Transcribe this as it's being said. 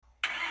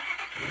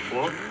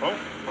What?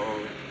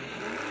 Oh.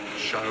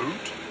 Showed?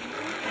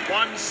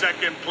 1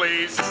 second,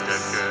 please.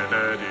 Mr.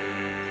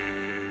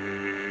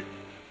 Kennedy.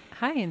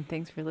 Hi, and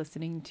thanks for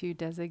listening to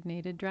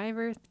Designated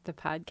Driver, the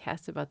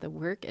podcast about the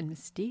work and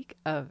mystique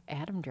of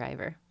Adam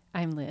Driver.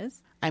 I'm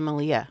Liz, I'm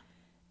Aaliyah.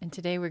 and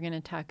today we're going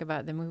to talk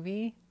about the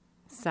movie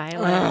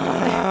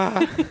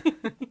Silence.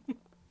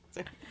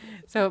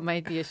 So it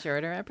might be a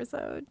shorter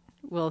episode.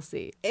 We'll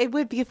see. It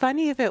would be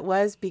funny if it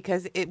was,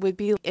 because it would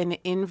be an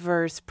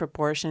inverse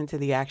proportion to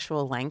the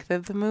actual length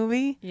of the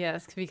movie.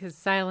 Yes, because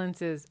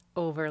Silence is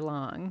over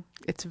long.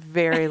 It's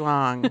very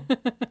long.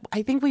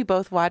 I think we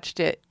both watched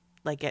it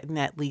like in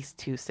at least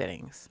 2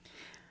 sittings.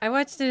 I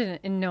watched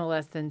it in no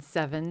less than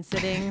 7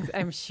 sittings,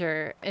 I'm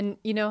sure. And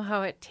you know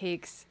how it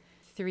takes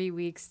 3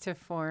 weeks to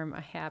form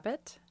a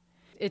habit?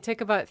 It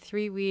took about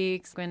 3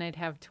 weeks. When I'd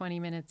have 20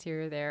 minutes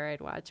here or there,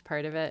 I'd watch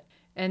part of it.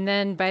 And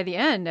then by the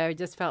end, I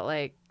just felt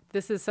like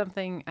this is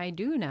something I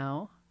do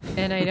now.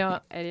 And I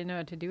didn't know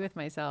what to do with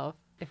myself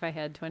if I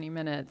had 20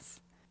 minutes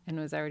and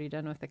was already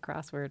done with the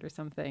crossword or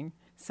something.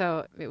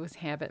 So it was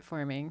habit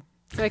forming.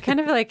 So I kind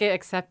of like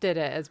accepted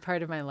it as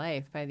part of my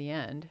life by the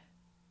end.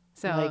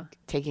 So Like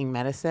taking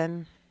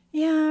medicine.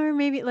 yeah, or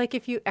maybe like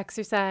if you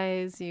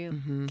exercise, you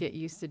get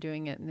used to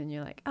doing it, and then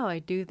you're like, oh, I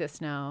do this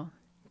now.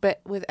 But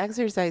with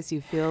exercise,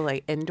 you feel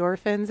like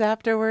endorphins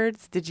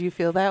afterwards. Did you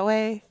feel that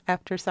way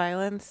after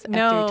Silence?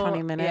 No, After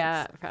 20 minutes?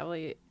 yeah,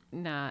 probably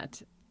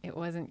not. It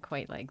wasn't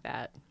quite like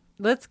that.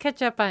 Let's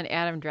catch up on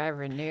Adam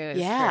Driver news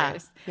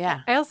first.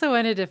 Yeah. I also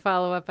wanted to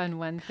follow up on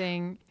one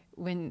thing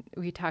when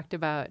we talked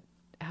about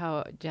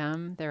how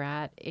Jem the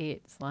rat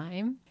ate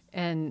slime.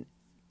 And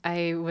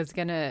I was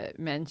going to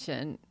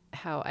mention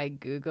how I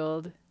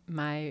Googled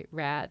my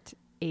rat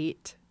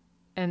ate,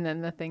 and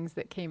then the things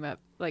that came up,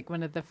 like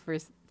one of the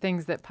first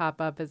things that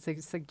pop up as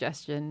a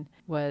suggestion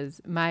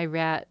was my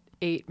rat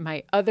ate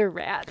my other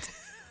rat.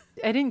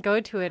 I didn't go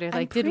to it or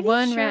like, did pretty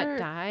one rat sure-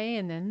 die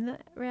and then the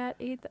rat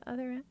ate the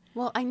other rat?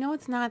 Well, I know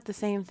it's not the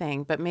same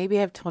thing, but maybe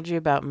I've told you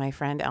about my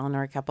friend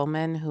Eleanor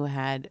Keppelman, who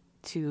had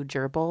 2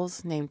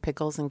 gerbils named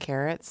Pickles and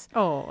Carrots.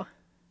 Oh,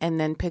 And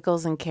then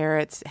Pickles and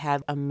Carrots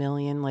had 1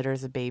 million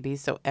litters of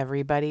babies. So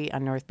everybody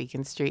on North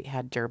Beacon Street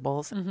had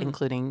gerbils,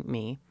 including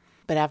me.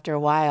 But after a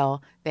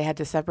while, they had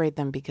to separate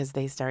them because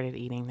they started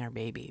eating their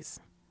babies.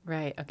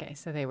 right. Okay.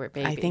 So they were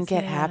babies. I think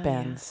it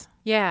happens.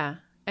 Yeah.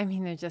 I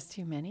mean, there's just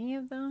too many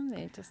of them.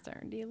 They just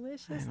aren't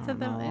delicious I to don't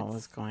know them. what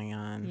was going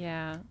on.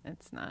 Yeah,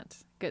 it's not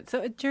good.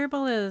 So a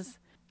gerbil is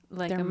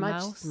like They're a much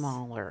mouse.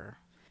 smaller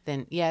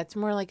than, it's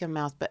more like a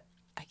mouse, but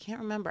I can't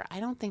remember.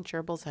 I don't think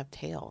gerbils have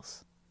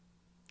tails.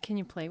 Can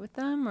you play with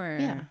them or?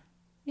 Yeah.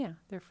 Yeah,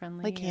 they're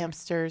friendly. Like or-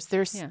 hamsters.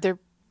 Yeah.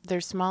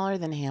 They're smaller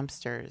than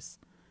hamsters.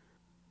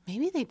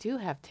 Maybe they do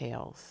have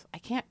tails.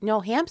 No,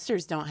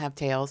 hamsters don't have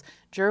tails.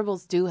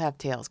 Gerbils do have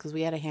tails because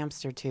we had a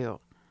hamster too.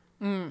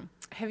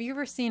 Have you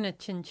ever seen a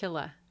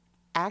chinchilla?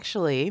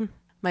 Actually,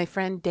 my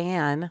friend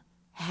Dan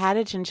had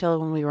a chinchilla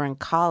when we were in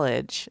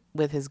college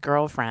with his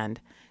girlfriend.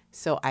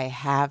 So I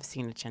have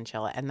seen a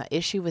chinchilla. And the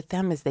issue with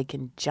them is they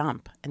can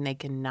jump and they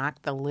can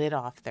knock the lid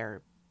off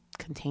their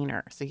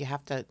container. So you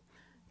have to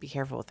be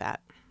careful with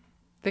that.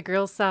 The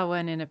girls saw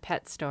one in a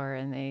pet store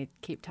and they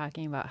keep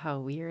talking about how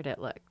weird it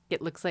looked.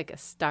 It looks like a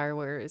Star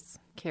Wars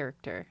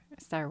character,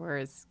 a Star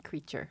Wars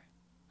creature.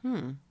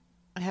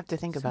 I have to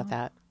think about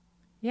that.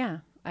 Yeah,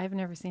 I've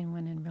never seen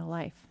one in real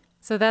life.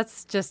 So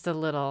that's just a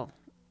little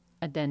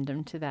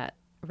addendum to that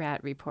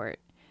rat report.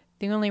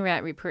 The only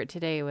rat report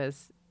today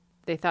was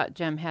they thought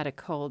Jem had a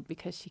cold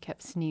because she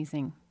kept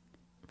sneezing.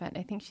 But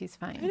I think she's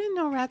I fine. didn't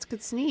know rats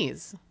could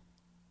sneeze.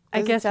 I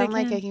Does guess it they sound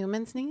like can a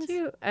human sneeze?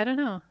 too. I don't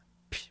know.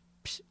 Psh,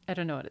 psh. I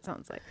don't know what it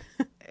sounds like.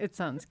 It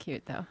sounds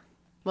cute, though.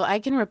 Well, I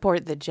can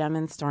report that Jem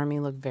and Stormy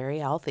look very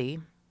healthy.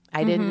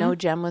 I didn't know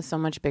Jem was so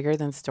much bigger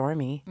than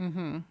Stormy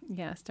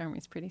Yeah,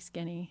 Stormy's pretty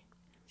skinny.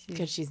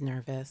 because she's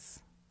nervous.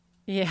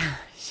 Yeah,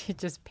 she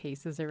just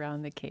paces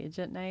around the cage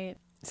at night.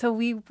 So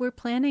we were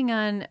planning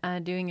on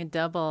doing a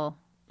double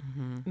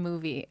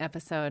movie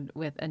episode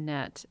with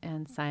Annette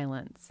and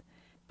Silence.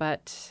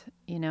 But,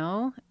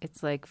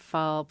 it's like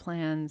fall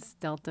plans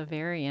Delta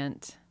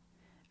variant.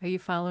 Are you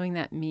following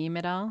that meme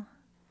at all?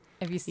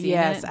 Have you seen it?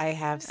 Yes, I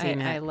have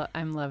seen it.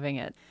 I'm loving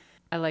it.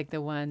 I like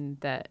the one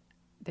that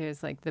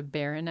there's like the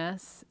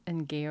Baroness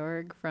and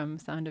Georg from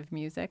Sound of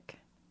Music.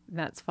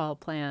 That's fall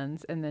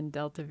plans. And then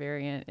Delta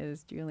variant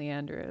is Julie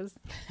Andrews.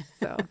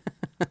 So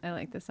I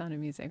like the Sound of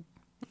Music.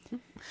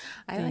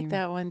 I like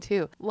that one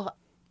too. Well,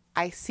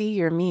 I see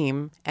your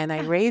meme and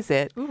I raise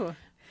it. Ooh.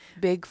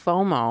 Big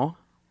FOMO,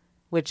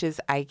 which is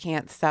I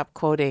can't stop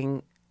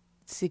quoting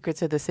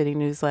Secrets of the City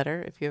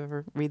newsletter. If you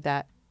ever read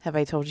that, have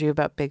I told you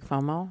about Big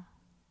FOMO?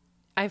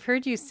 I've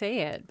heard you say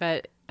it,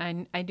 but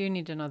I do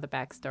need to know the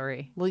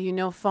backstory. Well,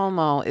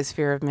 FOMO is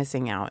fear of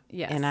missing out.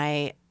 Yes. And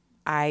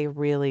I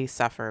really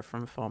suffer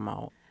from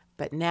FOMO.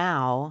 But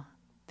now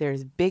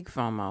there's big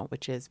FOMO,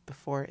 which is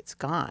before it's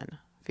gone,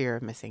 fear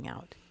of missing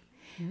out.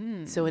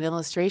 So an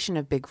illustration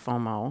of big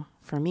FOMO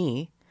for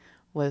me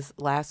was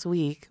last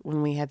week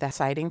when we had that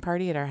siding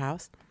party at our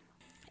house.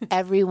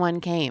 Everyone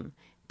came.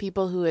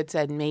 People who had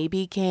said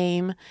maybe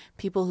came.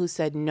 People who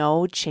said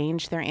no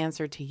changed their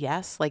answer to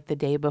yes, like the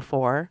day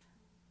before.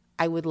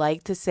 I would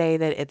like to say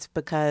that it's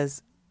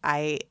because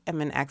I am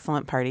an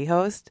excellent party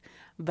host,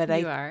 but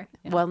You are.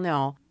 Yeah. well,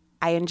 no,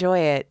 I enjoy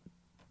it,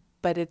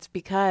 but it's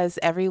because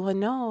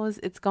everyone knows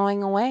it's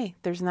going away.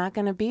 There's not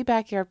going to be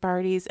backyard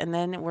parties, and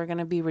then we're going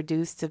to be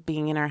reduced to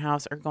being in our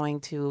house or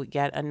going to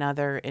yet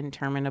another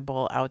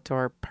interminable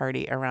outdoor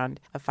party around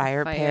a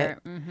fire pit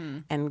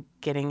and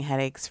getting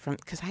headaches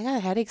because I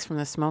got headaches from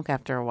the smoke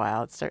after a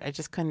while. I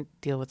just couldn't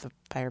deal with the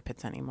fire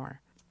pits anymore.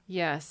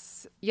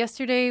 Yes.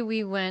 Yesterday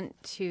we went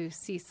to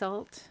Sea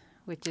Salt,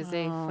 which is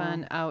a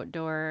fun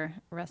outdoor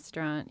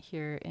restaurant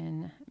here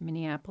in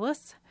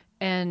Minneapolis.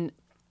 And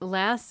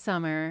last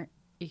summer,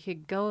 you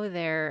could go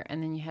there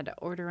and then you had to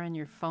order on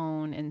your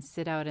phone and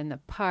sit out in the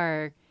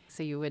park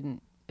so you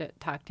wouldn't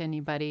talk to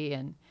anybody.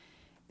 And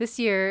this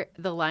year,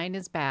 the line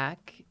is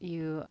back.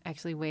 You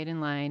actually wait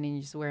in line and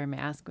you just wear a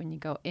mask when you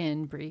go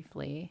in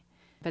briefly.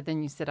 But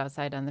then you sit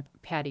outside on the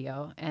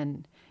patio.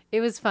 And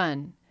it was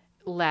fun.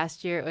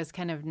 Last year, it was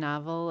kind of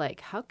novel,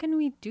 like, how can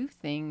we do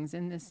things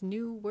in this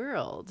new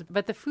world?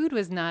 But the food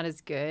was not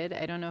as good.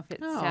 I don't know if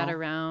it sat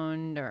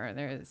around or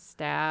there's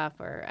staff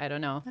or I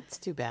don't know. That's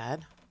too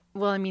bad.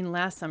 Well, I mean,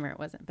 last summer it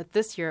wasn't, but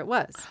this year it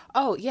was.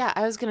 Oh, yeah.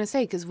 I was going to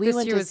say, because we This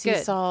went year to was Sea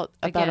good. Salt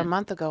about a Again.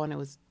 month ago, and it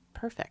was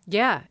perfect.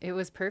 Yeah, it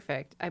was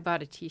perfect. I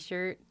bought a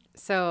T-shirt.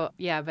 So,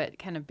 yeah, but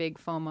kind of big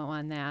FOMO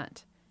on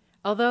that.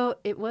 Although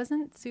it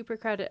wasn't super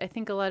crowded. I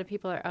think a lot of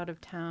people are out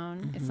of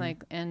town. It's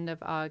like end of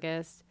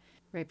August,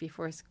 right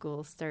before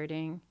school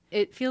starting.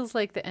 It feels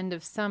like the end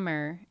of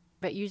summer,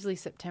 but usually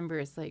September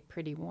is like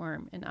pretty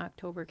warm, and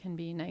October can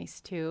be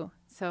nice too.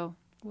 So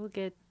we'll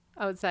get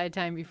outside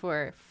time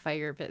before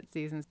fire pit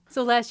season.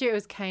 So last year it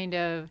was kind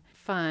of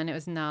fun. It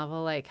was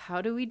novel. Like,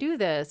 how do we do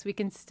this? We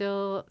can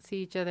still see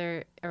each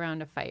other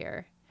around a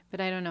fire.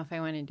 But I don't know if I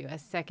want to do a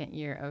second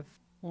year of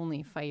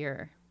only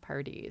fire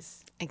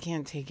parties. I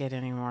can't take it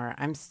anymore.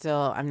 I'm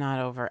not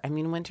over. I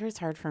mean, winter is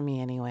hard for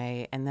me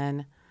anyway. And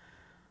then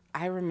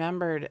I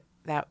remembered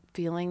that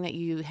feeling that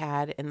you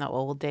had in the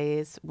old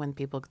days when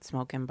people could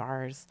smoke in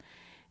bars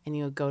and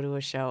you would go to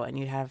a show and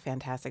you'd have a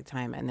fantastic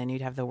time and then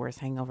you'd have the worst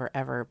hangover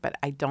ever. But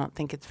I don't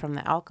think it's from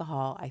the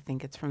alcohol. I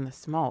think it's from the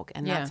smoke.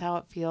 And that's how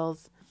it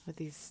feels with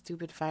these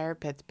stupid fire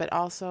pits. But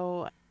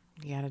also,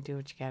 you got to do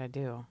what you got to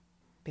do.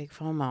 Big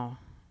FOMO.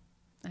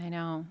 I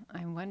know.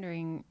 I'm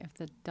wondering if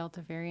the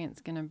Delta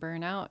variant's going to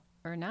burn out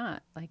or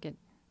not. Like it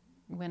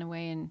went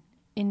away in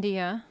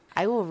India.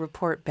 I will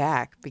report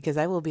back because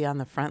I will be on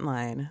the front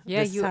line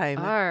this you time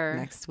are.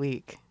 next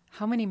week.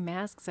 How many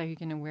masks are you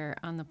going to wear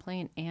on the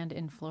plane and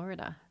in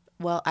Florida?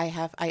 Well,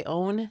 I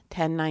own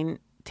 10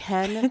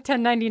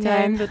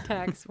 1099, the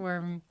tax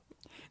form.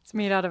 It's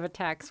made out of a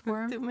tax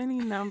form. too many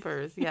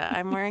numbers. Yeah,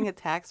 I'm wearing a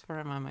tax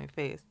form on my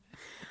face.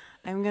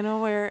 I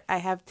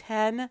have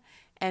 10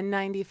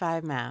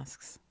 N95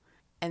 masks.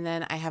 And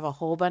then I have a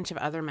whole bunch of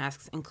other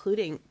masks,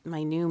 including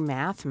my new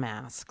math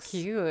masks.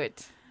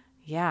 Cute.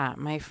 Yeah,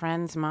 my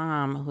friend's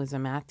mom, who's a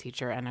math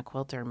teacher and a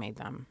quilter, made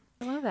them.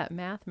 I love that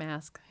math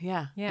mask.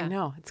 Yeah, Yeah. I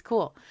know. It's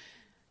cool.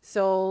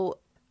 So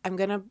I'm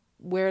going to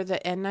wear the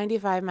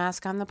N95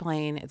 mask on the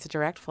plane. It's a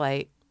direct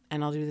flight,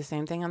 and I'll do the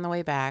same thing on the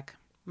way back.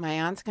 My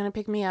aunt's going to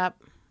pick me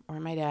up, or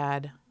my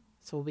dad,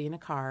 so we'll be in a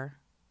car.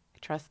 I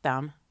trust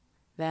them.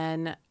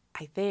 Then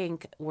I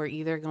think we're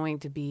either going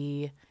to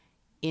be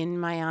in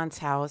my aunt's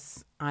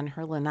house on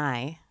her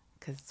lanai,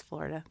 because it's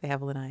Florida, they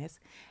have lanais.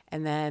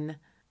 And then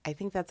I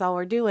think that's all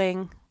we're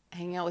doing,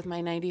 hanging out with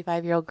my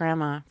 95-year-old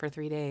grandma for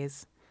 3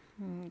 days.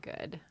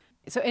 Good.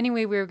 So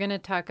anyway, we were going to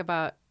talk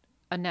about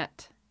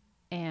Annette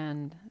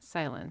and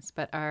Silence,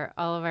 but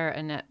all of our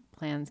Annette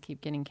plans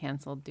keep getting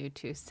canceled due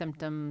to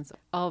symptoms,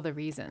 all the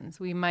reasons.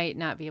 We might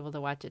not be able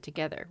to watch it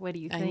together. What do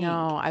you think? I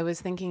know. I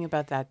was thinking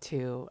about that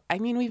too. I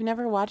mean, we've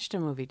never watched a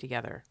movie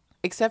together,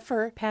 except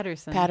for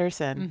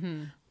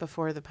Patterson.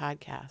 before the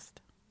podcast.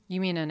 You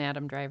mean an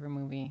Adam Driver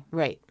movie?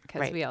 Right. Because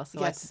right. we also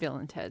watched Bill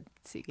and Ted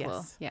sequel.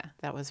 Yes. Yeah.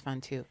 That was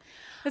fun too.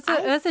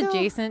 That's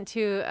adjacent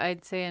to,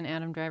 I'd say, an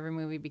Adam Driver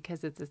movie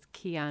because it's a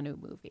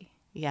Keanu movie.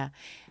 Yeah.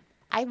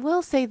 I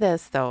will say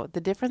this, though.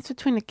 The difference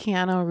between a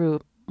Keanu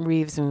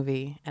Reeves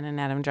movie and an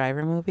Adam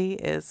Driver movie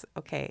is,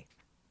 okay,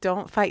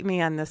 don't fight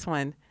me on this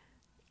one.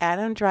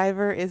 Adam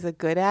Driver is a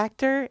good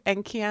actor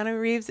and Keanu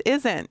Reeves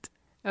isn't.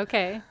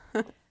 Okay.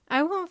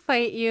 I won't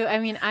fight you. I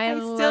mean, I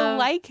still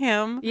like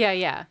him.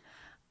 Yeah.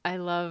 I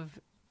love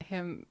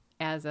him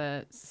as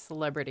a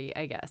celebrity,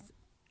 I guess.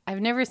 I've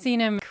never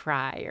seen him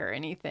cry or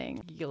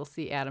anything. You'll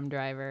see Adam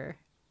Driver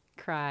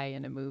cry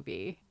in a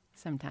movie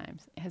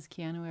sometimes. Has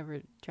Keanu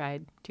ever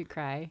tried to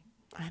cry?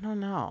 I don't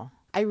know.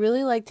 I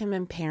really liked him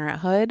in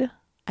Parenthood.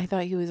 I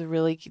thought he was do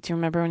you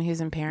remember when he was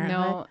in Parenthood?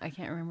 No, I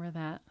can't remember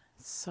that.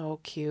 So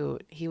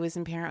cute. He was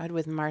in Parenthood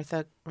with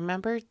Martha.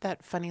 Remember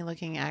that funny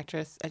looking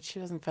actress? She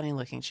wasn't funny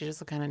looking. She just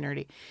looked kind of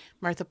nerdy.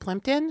 Martha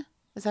Plimpton?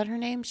 Is that her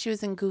name? She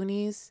was in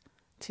Goonies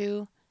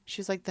too.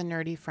 She was like the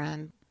nerdy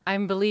friend.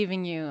 I'm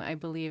believing you. I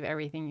believe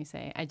everything you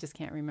say. I just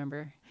can't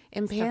remember.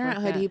 In Stuff like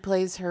Parenthood, that. he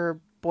plays her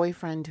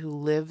boyfriend who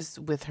lives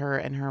with her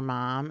and her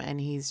mom, and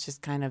he's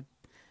just kind of,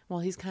 well,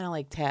 he's kind of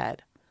like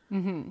Ted.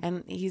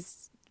 And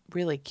he's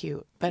really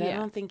cute, but I Yeah.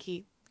 don't think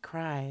he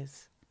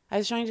cries. I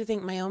was trying to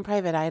think My Own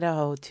Private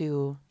Idaho,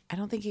 too. I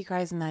don't think he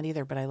cries in that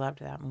either, but I loved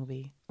that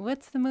movie.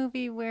 What's the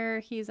movie where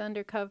he's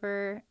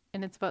undercover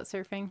and it's about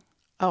surfing?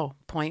 Oh,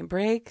 Point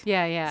Break?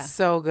 Yeah, yeah.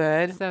 So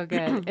good. So good.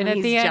 And And at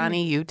he's the end,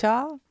 Johnny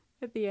Utah?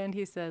 at the end,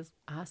 he says,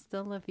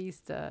 "Hasta la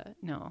vista."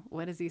 No,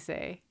 what does he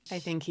say? I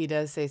think he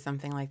does say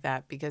something like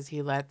that because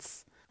he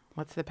lets,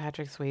 what's the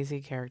Patrick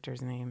Swayze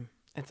character's name?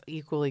 It's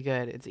equally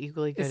good. It's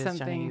equally good Is as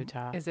Johnny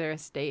Utah. Is there a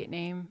state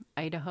name?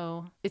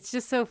 Idaho. It's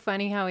just so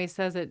funny how he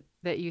says it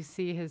that you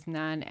see his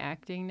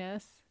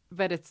non-actingness,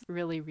 but it's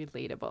really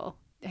relatable.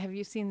 Have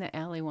you seen the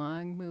Ali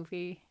Wong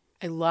movie?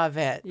 I love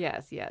it.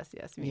 Yes, yes,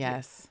 yes. Me too.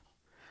 Yes.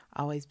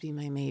 Always Be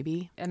My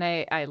Maybe. And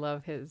I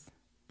love his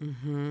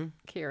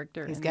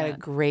character. He's in got a that.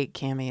 great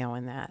cameo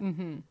in that.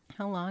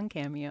 How long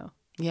cameo?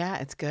 Yeah,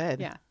 it's good.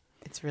 Yeah.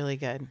 It's really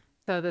good.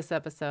 So this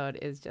episode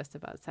is just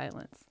about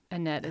silence.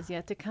 Annette is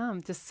yet to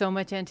come. Just so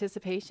much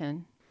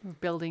anticipation. We're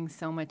building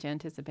so much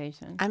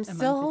anticipation. I'm among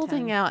still the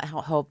holding 10. out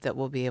hope that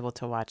we'll be able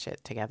to watch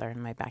it together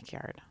in my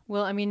backyard.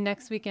 Well, I mean,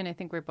 next weekend, I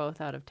think we're both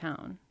out of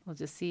town. We'll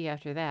just see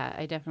after that.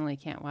 I definitely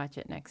can't watch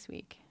it next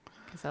week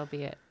because I'll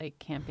be at like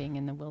camping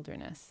in the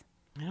wilderness.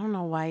 I don't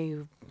know why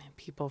you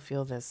people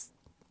feel this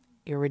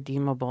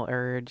irredeemable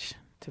urge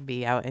to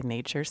be out in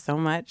nature so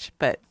much,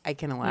 but I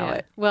can allow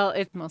it. Well,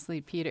 it's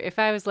mostly Peter. If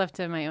I was left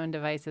to my own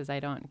devices, I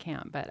don't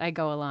camp, but I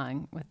go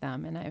along with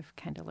them and I've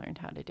kind of learned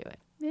how to do it.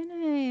 And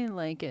I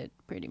like it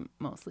pretty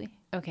mostly.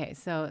 Okay,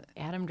 so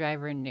Adam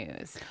Driver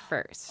news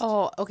first.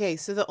 Oh, okay.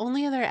 So the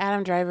only other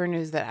Adam Driver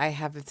news that I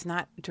have, it's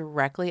not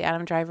directly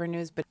Adam Driver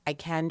news, but I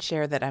can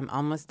share that I'm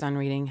almost done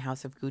reading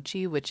House of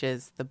Gucci, which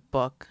is the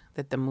book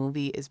that the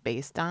movie is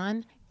based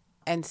on.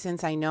 And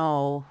since I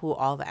know who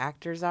all the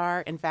actors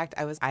are, in fact,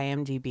 I was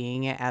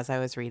IMDbing it as I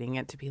was reading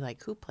it to be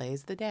like, who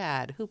plays the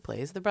dad? Who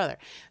plays the brother?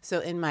 So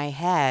in my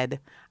head,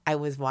 I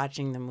was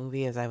watching the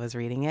movie as I was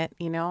reading it,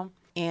 you know?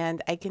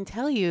 And I can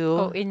tell you.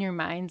 Oh, in your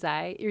mind's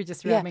eye, you're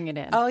just rubbing it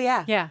in. Oh,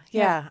 yeah.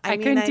 Yeah. I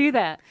mean, couldn't do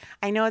that.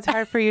 I know it's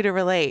hard for you to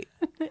relate.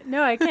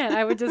 No, I can't.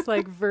 I would just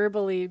like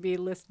verbally be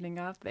listening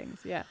off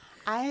things. Yeah.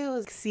 I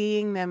was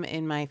seeing them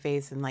in my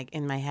face and like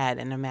in my head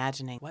and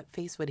imagining what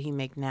face would he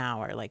make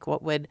now, or like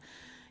what would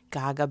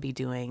Gaga be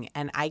doing?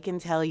 And I can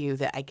tell you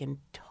that I can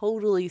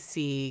totally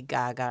see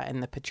Gaga in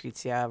the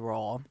Patrizia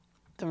role.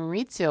 The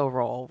Maurizio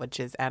role, which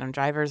is Adam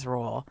Driver's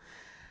role,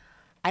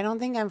 I don't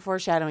think I'm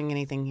foreshadowing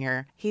anything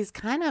here. He's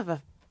kind of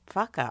a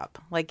fuck up.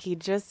 Like he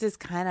just is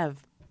kind of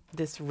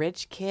this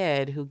rich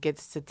kid who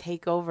gets to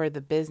take over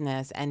the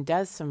business and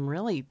does some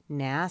really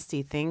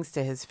nasty things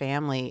to his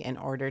family in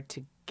order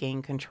to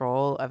gain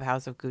control of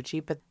House of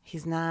Gucci. But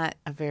he's not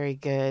a very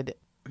good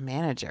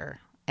manager.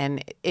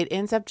 And it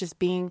ends up just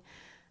being,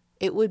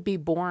 it would be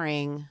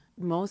boring.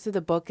 Most of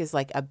the book is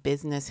like a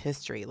business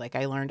history. Like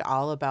I learned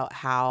all about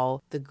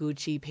how the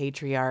Gucci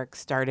patriarch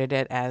started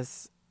it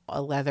as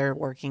a leather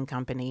working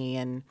company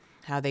and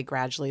how they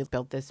gradually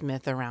built this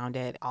myth around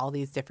it, all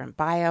these different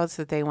buyouts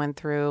that they went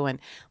through. And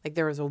like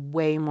there was a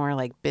way more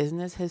like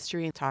business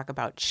history and talk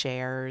about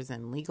shares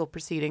and legal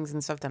proceedings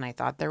and stuff than I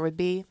thought there would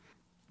be.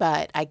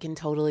 But I can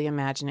totally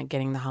imagine it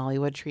getting the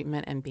Hollywood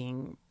treatment and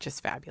being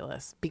just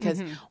fabulous.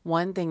 Because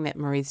one thing that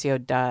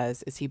Maurizio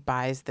does is he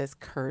buys this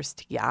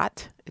cursed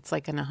yacht. It's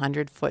like an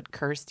 100-foot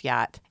cursed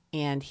yacht.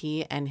 And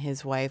he and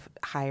his wife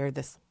hire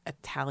this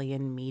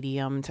Italian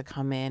medium to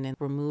come in and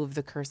remove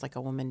the curse, like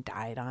a woman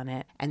died on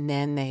it. And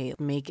then they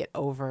make it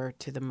over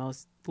to the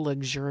most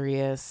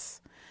luxurious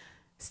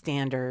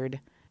standard.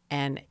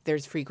 And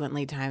there's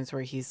frequently times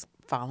where he's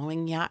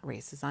following yacht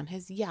races on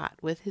his yacht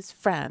with his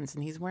friends,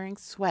 and he's wearing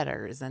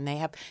sweaters, and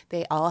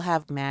they all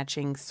have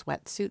matching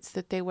sweatsuits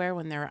that they wear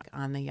when they're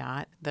on the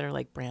yacht that are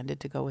like branded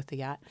to go with the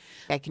yacht.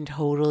 I can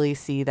totally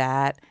see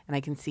that, and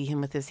I can see him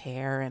with his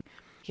hair, and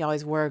he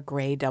always wore a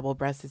gray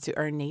double-breasted suit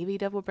or a navy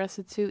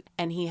double-breasted suit,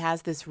 and he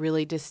has this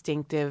really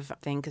distinctive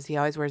thing because he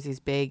always wears these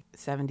big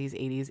 70s,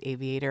 80s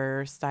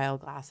aviator style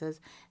glasses,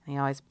 and he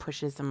always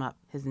pushes them up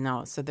his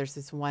nose. So there's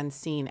this one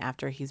scene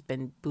after he's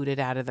been booted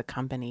out of the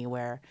company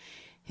where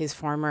his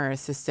former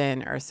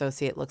assistant or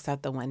associate looks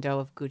out the window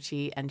of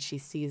Gucci and she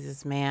sees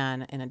this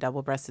man in a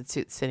double-breasted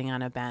suit sitting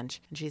on a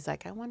bench. And she's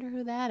like, I wonder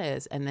who that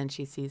is. And then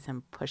she sees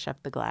him push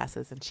up the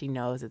glasses and she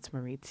knows it's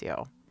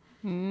Maurizio.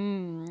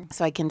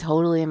 So I can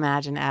totally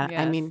imagine. I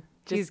Yes. mean,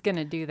 He's just going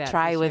to do that.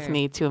 try for with sure.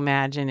 me to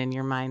imagine in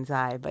your mind's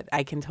eye, but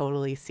I can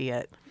totally see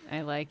it.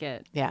 I like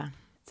it. Yeah.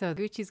 So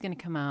Gucci's going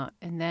to come out,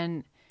 and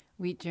then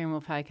Wheat Germ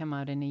will probably come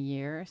out in a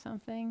year or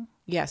something.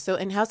 Yeah. So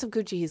in House of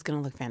Gucci, he's going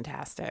to look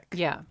fantastic.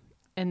 Yeah.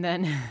 And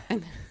then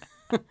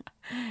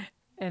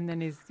and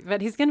then he's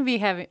going to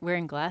be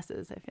wearing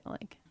glasses, I feel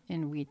like,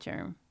 in Wheat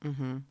Germ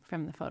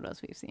from the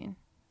photos we've seen.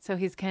 So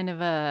he's kind of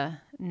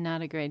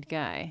not a great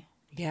guy.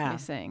 Yeah. You're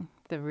saying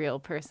the real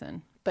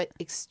person. But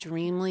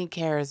extremely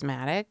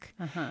charismatic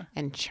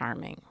and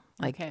charming.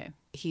 Like Okay.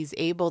 he's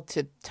able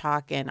to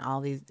talk in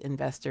all these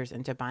investors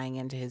into buying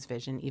into his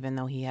vision, even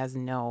though he has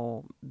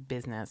no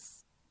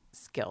business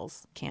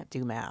skills, can't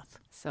do math.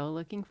 So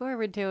looking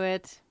forward to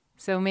it.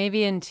 So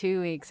maybe in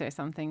 2 weeks or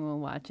something, we'll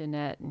watch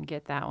Annette and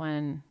get that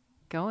one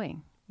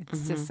going.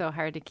 It's just so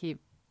hard to keep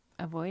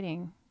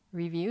avoiding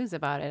reviews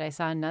about it. I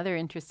saw another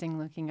interesting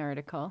looking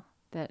article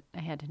that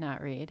I had to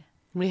not read.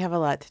 We have a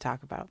lot to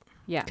talk about.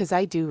 Yeah. Because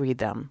I do read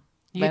them.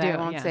 You but do, I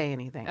won't yeah. say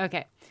anything.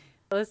 Okay.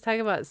 Let's talk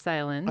about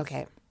Silence.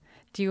 Okay.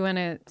 Do you want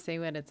to say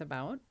what it's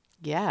about?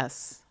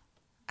 Yes.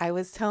 I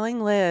was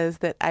telling Liz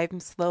that I'm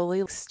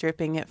slowly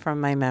stripping it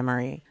from my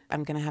memory.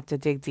 I'm going to have to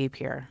dig deep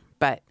here.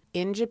 But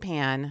in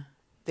Japan,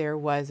 there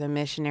was a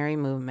missionary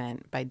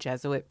movement by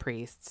Jesuit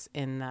priests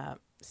in the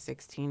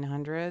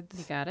 1600s.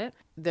 You got it?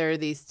 There are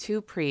these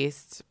two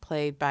priests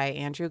played by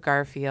Andrew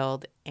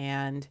Garfield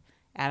and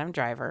Adam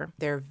Driver.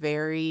 They're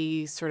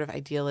very sort of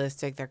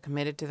idealistic. They're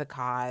committed to the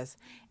cause.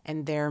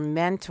 And their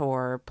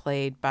mentor,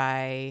 played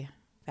by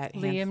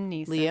Liam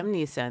Neeson. Liam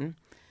Neeson,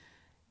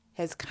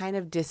 has kind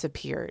of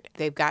disappeared.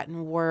 They've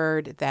gotten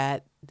word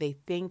that they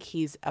think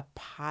he's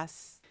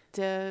apostatized.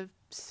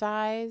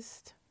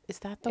 Is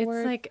that the word?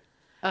 It's like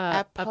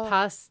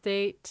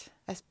apostate.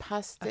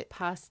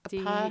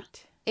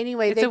 Apostate.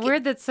 Anyway, It's a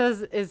word that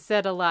is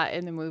said a lot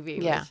in the movie.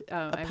 Yeah. Which,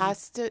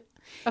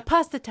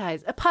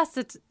 Apostatize.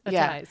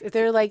 Yeah.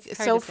 They're like it's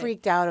hard so to say.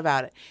 freaked out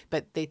about it.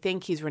 But they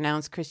think he's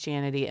renounced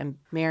Christianity and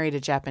married a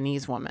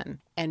Japanese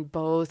woman. And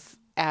both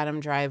Adam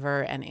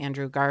Driver and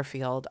Andrew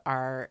Garfield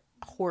are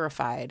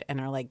horrified and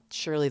are like,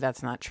 surely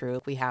that's not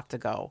true. We have to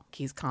go.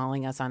 He's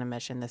calling us on a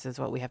mission. This is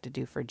what we have to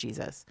do for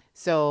Jesus.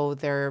 So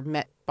their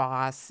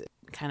boss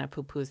kind of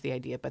poo-poos the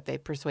idea, but they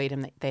persuade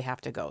him that they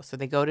have to go. So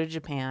they go to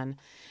Japan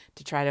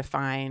to try to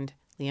find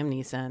Liam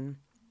Neeson.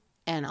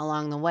 And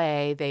along the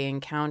way, they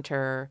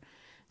encounter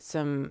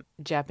some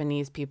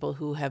Japanese people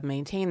who have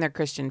maintained their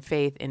Christian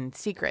faith in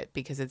secret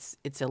because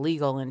it's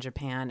illegal in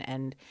Japan.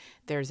 And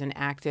there's an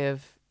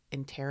active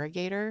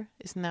interrogator.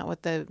 Isn't that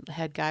what the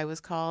head guy was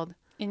called?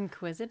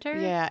 Inquisitor?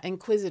 Yeah,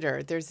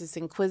 Inquisitor. There's this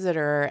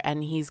Inquisitor,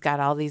 and he's got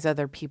all these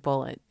other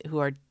people who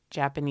are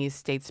Japanese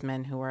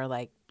statesmen who are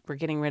like, we're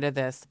getting rid of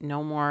this.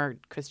 No more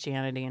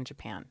Christianity in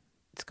Japan.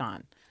 It's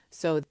gone.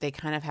 So they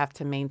kind of have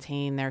to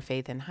maintain their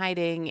faith in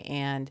hiding,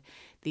 and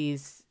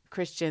these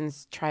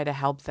Christians try to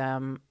help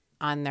them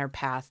on their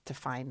path to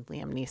find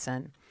Liam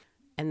Neeson.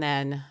 And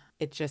then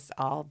it just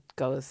all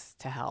goes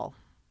to hell,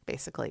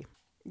 basically.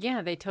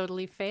 Yeah, they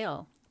totally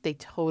fail. They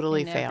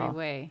totally in fail. every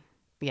way.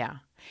 Yeah.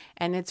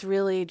 And it's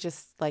really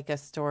just like a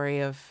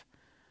story of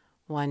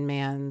one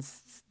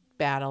man's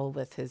battle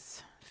with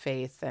his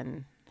faith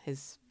and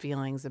his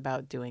feelings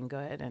about doing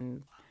good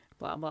and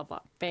Blah, blah, blah.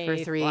 for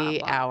Faith, 3 blah, blah,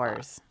 blah.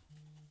 hours.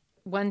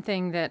 One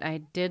thing that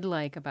I did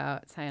like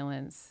about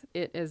Silence,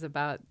 it is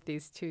about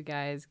these two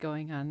guys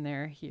going on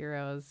their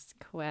hero's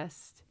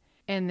quest.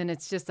 And then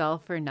it's just all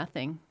for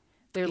nothing.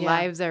 Their Yeah.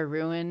 lives are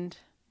ruined.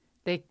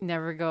 They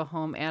never go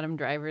home. Adam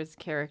Driver's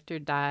character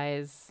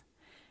dies.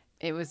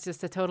 It was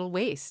just a total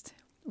waste,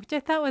 which I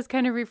thought was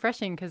kind of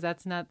refreshing because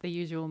that's not the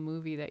usual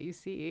movie that you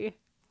see.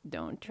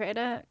 Don't try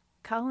to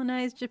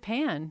colonize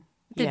Japan.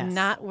 Did Yes.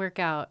 not work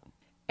out.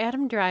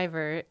 Adam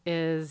Driver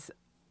is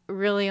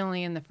really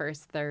only in the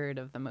first third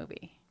of the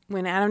movie.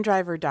 When Adam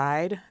Driver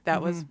died,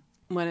 that was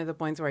one of the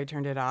points where I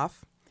turned it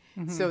off.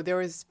 So there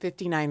was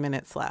 59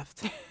 minutes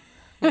left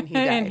when he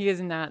died. And he is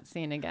not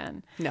seen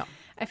again. No.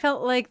 I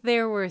felt like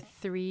there were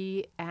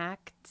 3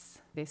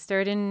 acts. They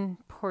start in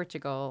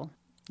Portugal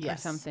or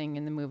Yes. something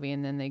in the movie,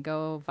 and then they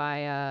go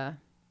via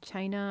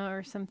China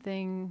or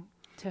something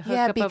to hook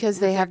Yeah, up because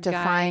with they their have to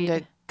find a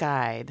guide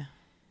guide.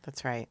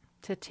 That's right.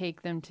 to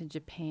take them to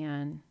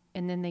Japan.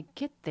 And then they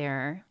get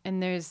there,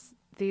 and there's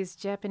these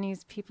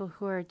Japanese people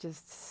who are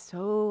just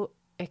so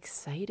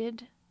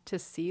excited to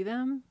see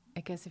them. I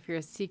guess if you're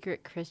a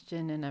secret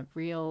Christian and a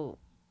real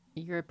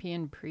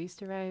European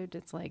priest arrived,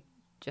 it's like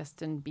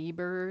Justin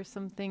Bieber or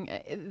something.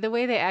 The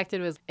way they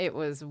acted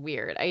was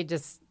weird. I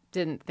just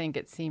didn't think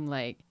it seemed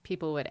like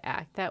people would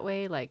act that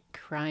way, like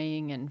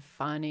crying and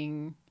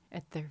fawning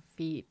at their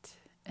feet.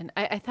 And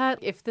I thought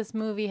if this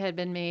movie had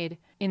been made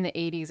in the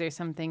 80s or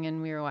something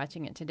and we were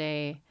watching it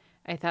today,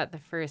 I thought the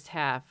first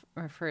half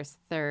or first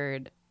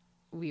third,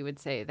 we would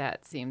say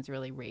that seems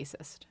really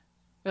racist.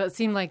 Well, it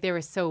seemed like they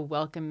were so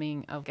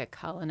welcoming of a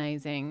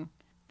colonizing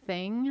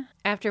thing.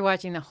 After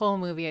watching the whole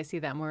movie, I see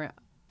that more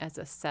as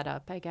a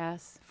setup, I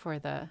guess, for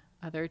the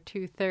other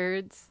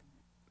 2/3.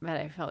 But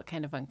I felt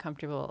kind of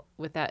uncomfortable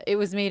with that. It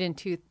was made in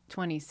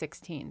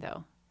 2016,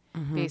 though,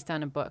 based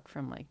on a book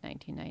from like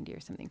 1990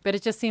 or something. But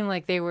it just seemed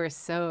like they were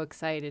so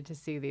excited to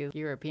see these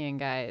European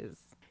guys.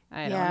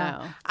 I don't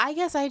know. I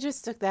guess I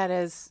just took that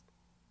as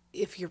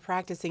if you're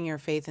practicing your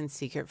faith in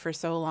secret for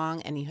so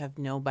long and you have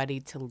nobody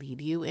to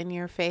lead you in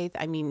your faith.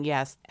 I mean,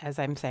 yes, as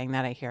I'm saying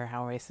that, I hear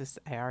how racist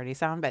I already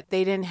sound, but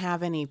they didn't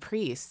have any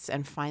priests.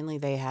 And finally,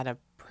 they had a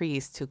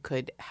priest who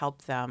could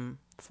help them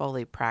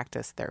fully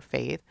practice their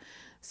faith.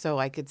 So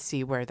I could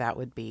see where that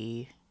would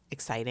be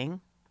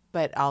exciting,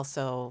 but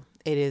also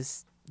it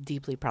is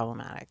deeply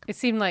problematic. It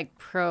seemed like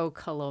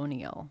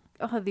pro-colonial.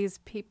 Oh, these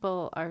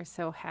people are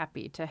so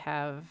happy to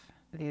have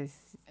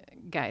these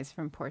guys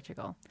from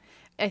Portugal.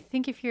 I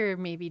think if you're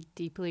maybe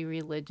deeply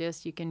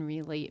religious, you can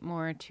relate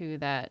more to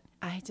that.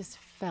 I just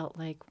felt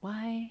like,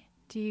 why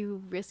do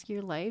you risk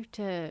your life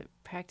to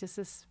practice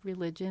this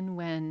religion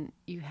when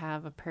you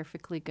have a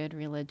perfectly good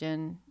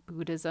religion,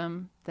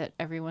 Buddhism, that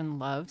everyone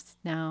loves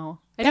now?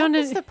 That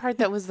was the part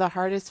that was the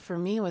hardest for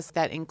me, was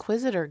that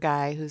inquisitor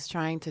guy who's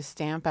trying to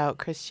stamp out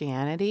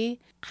Christianity.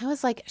 I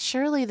was like,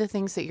 surely the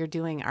things that you're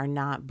doing are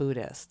not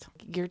Buddhist.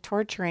 You're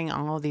torturing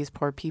all of these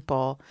poor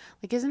people.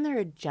 Like, isn't there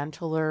a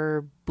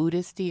gentler,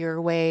 Buddhistier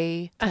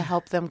way to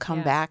help them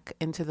come back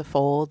into the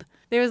fold?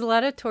 There was a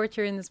lot of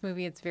torture in this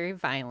movie. It's very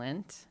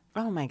violent.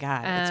 Oh my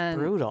God, it's And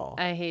brutal.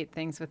 I hate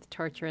things with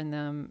torture in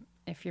them.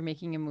 If you're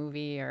making a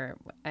movie, or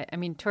I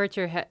mean,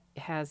 torture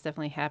has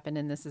definitely happened,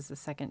 and this is the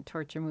second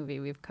torture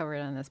movie we've covered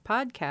on this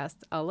podcast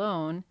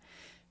alone.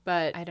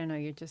 But I don't know,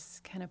 you're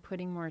just kind of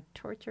putting more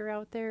torture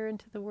out there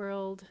into the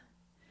world.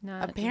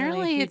 Not Apparently,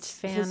 really a huge it's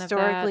fan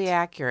historically of that.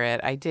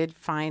 accurate. I did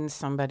find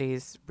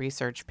somebody's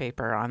research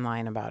paper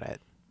online about it.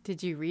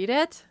 Did you read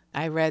it?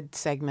 I read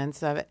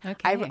segments of it.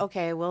 Okay.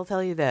 Okay, I will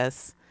tell you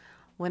this.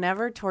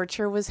 Whenever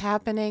torture was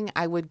happening,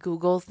 I would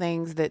Google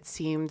things that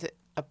seemed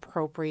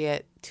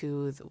appropriate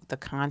to the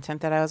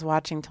content that I was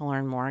watching to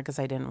learn more, because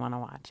I didn't want to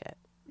watch it.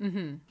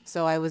 Mm-hmm.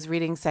 So I was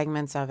reading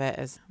segments of it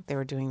as they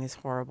were doing these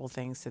horrible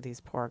things to these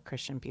poor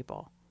Christian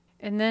people.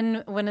 And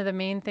then one of the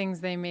main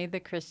things they made the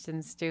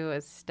Christians do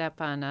was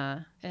step on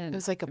It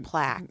was like a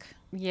plaque.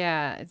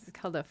 yeah, it's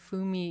called a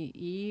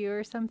fumi-e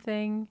or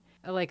something,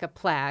 like a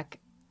plaque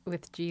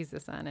with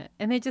Jesus on it.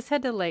 And they just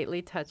had to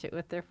lightly touch it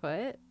with their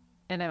foot.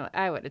 And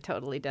I would have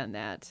totally done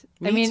that.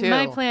 I mean,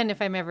 my too. plan,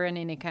 if I'm ever in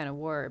any kind of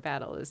war or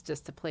battle, is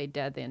just to play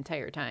dead the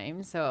entire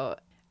time. So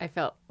I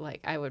felt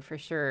like I would for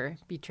sure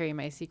betray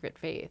my secret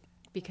faith,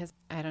 because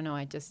I don't know,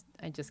 I just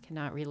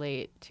cannot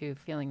relate to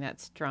feeling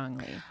that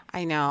strongly.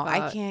 I know. I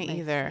about can't my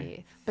either.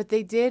 faith. But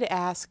they did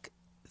ask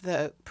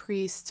the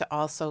priest to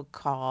also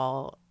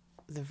call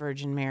the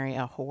Virgin Mary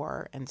a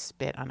whore and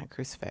spit on a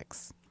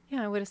crucifix.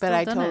 Yeah, I would have. But still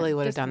I done totally it.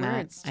 would have Just done that.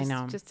 words, I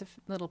know. Just a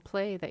little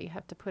play that you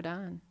have to put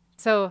on.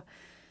 So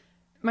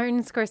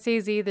Martin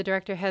Scorsese, the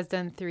director, has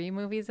done 3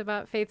 movies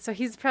about faith. So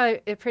he's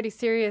probably a pretty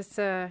serious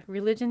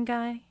religion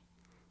guy.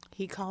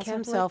 He calls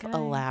Catholic himself guy. a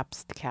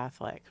lapsed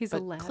Catholic. He's a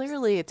but lapsed.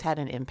 clearly it's had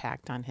an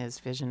impact on his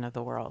vision of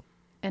the world.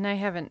 And I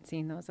haven't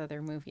seen those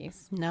other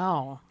movies.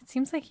 No. It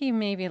seems like he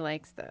maybe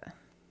likes the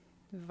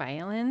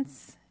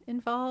violence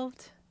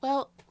involved.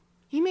 Well,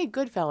 he made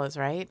Goodfellas,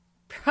 right?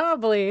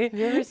 Probably. Have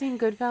you ever seen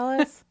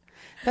Goodfellas?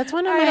 That's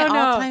one of I my don't know.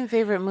 all-time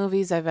favorite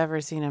movies I've ever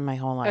seen in my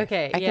whole life.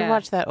 Okay, I yeah. could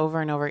watch that over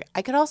and over.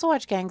 I could also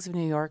watch Gangs of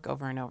New York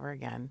over and over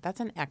again. That's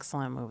an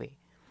excellent movie.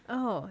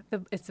 Oh,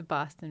 it's a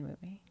Boston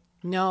movie.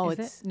 No, Is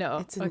it's it? No.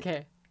 It's an,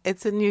 Okay.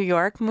 It's a New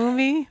York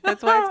movie.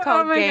 That's why it's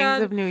called Oh my Gangs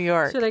God. of New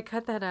York. Should I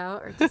cut that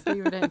out or just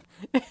leave it in?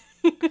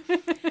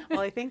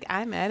 Well, I think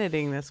I'm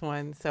editing this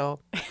one, so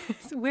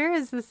So where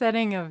is the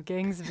setting of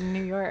Gangs of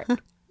New York?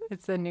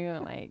 It's a new,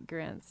 like,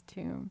 Grant's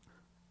tomb.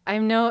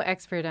 I'm no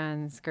expert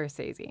on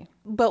Scorsese.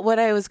 but what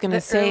I was going to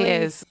The say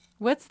early- is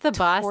What's the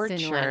Boston one?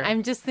 torture.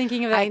 I'm just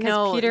thinking of that I because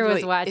know Peter was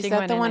wait, watching Is that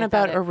one. the and one I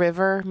about thought a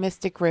river,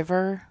 Mystic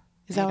River?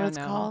 Is that I what don't it's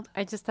know. called?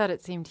 I just thought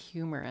it seemed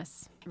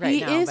humorous right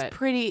He now. is but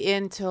pretty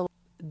into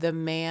the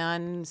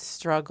man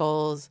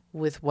struggles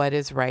with what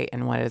is right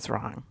and what is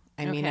wrong.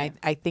 I mean, Okay.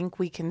 I think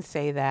we can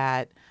say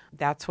that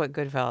that's what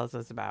Goodfellas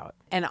is about.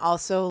 And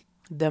also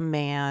the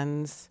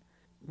man's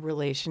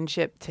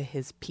relationship to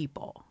his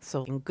people.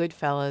 So in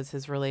Goodfellas,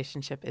 his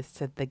relationship is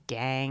to the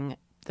gang,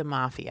 the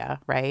mafia,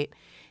 right?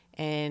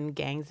 In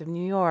Gangs of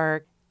New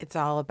York, it's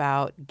all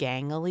about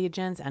gang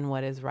allegiance and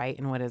what is right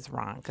and what is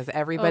wrong, because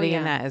everybody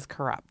in yeah. that is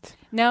corrupt.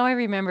 now I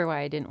remember why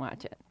I didn't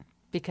watch it,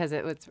 because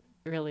it was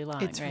really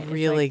long. It's right?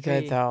 really like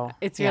good, though.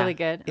 It's Yeah, really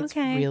good. it's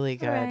Okay. really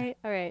good.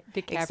 All right.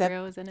 DiCaprio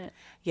Except- was in it.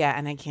 Yeah,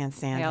 and I can't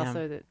stand I him.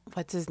 also did.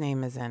 What's his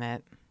name is in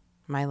it?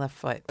 My left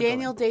foot.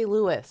 Daniel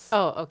Day-Lewis.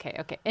 Oh, okay.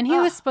 And he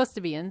was supposed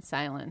to be in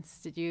Silence.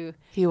 Did you?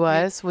 He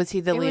was? Was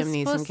he the It Liam was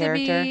Neeson supposed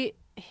character? to be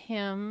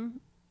him.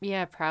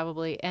 Yeah,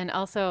 probably. And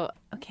also,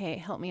 okay,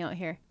 help me out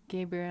here.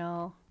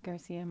 Gabriel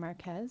Garcia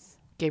Marquez.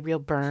 Gabriel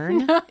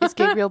Byrne? Is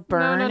Gabriel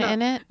Byrne no.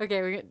 in it?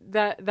 Okay,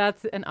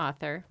 that's an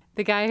author.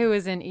 The guy who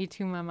was in Y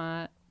Tu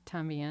Mama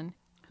Tambien.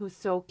 Who's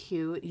so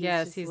cute.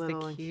 Yes, just he's the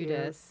little and cute.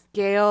 cutest.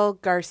 Gail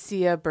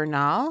Garcia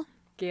Bernal.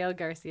 Gail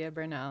Garcia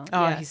Bernal.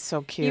 Oh, yeah. he's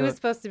so cute. He was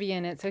supposed to be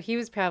in it, so he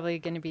was probably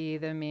going to be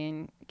the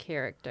main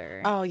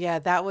character. Oh, yeah,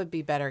 that would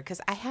be better. Because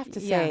I have to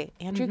say,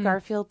 Andrew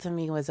Garfield to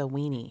me was a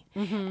weenie.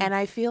 And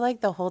I feel like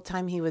the whole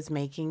time he was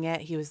making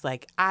it, he was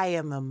like, I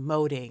am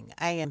emoting.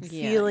 I am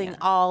feeling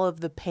all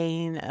of the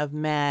pain of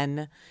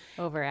men.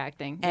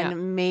 Overacting.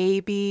 And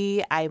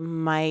maybe I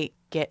might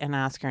get an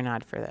Oscar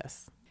nod for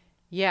this.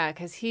 Yeah,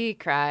 because he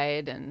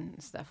cried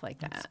and stuff like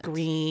that.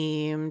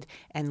 Screamed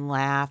and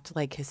laughed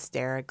like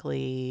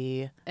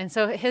hysterically. And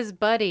so his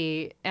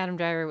buddy, Adam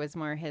Driver, was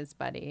more his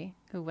buddy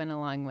who went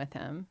along with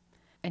him.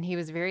 And he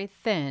was very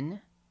thin.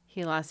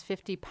 He lost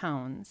 50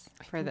 pounds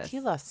for this. He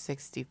lost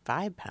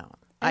 65 pounds.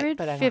 I read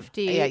but I don't-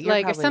 50, Yeah, you're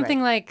like or probably something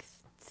right. like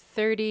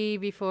 30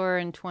 before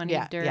and 20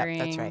 Yeah, during.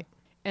 that's right.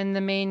 And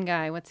the main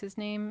guy, what's his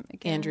name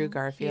again? Andrew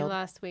Garfield. He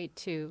lost weight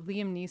too.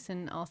 Liam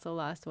Neeson also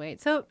lost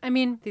weight. So, I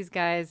mean, these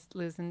guys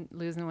losing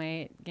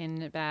weight,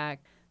 gaining it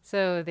back.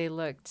 So they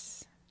looked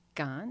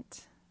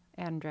gaunt.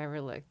 Adam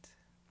Driver looked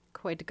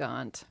quite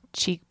gaunt.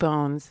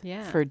 Cheekbones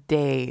Yeah. for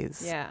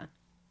days. Yeah.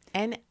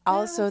 And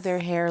also their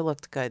hair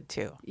looked good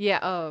too. Yeah.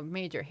 Oh,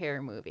 major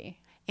hair movie.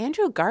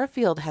 Andrew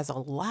Garfield has a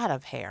lot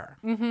of hair.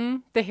 Mm-hmm.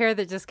 The hair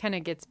that just kind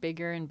of gets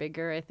bigger and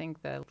bigger, I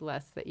think, the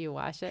less that you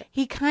wash it.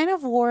 He kind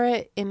of wore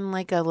it in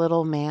like a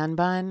little man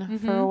bun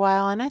for a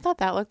while, and I thought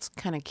that looks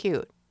kind of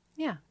cute.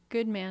 Yeah.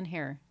 Good man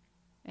hair,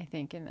 I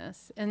think, in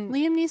this. And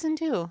Liam Neeson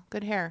too.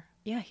 Good hair.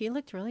 yeah, he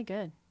looked really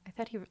good. I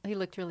thought he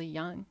looked really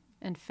young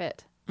and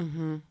fit.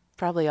 Mm-hmm.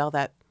 Probably all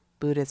that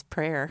Buddhist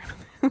prayer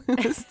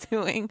was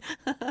doing.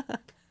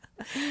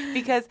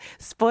 Because,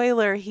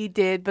 spoiler, he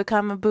did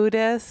become a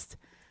Buddhist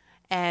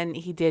and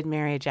he did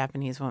marry a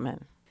Japanese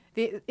woman.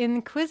 The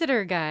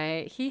Inquisitor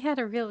guy, he had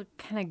a real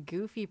kind of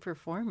goofy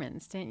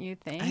performance, didn't you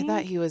think? I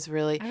thought he was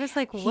really... I was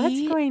like, what's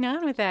going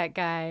on with that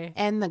guy?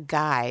 And the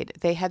guide.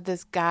 They had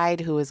this guide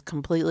who was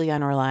completely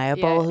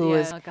unreliable, who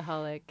was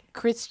alcoholic.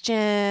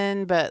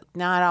 Christian, but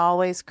not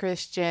always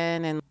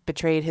Christian, and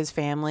betrayed his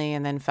family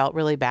and then felt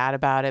really bad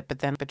about it, but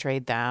then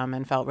betrayed them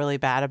and felt really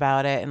bad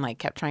about it and like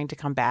kept trying to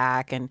come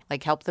back and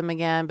like help them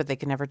again, but they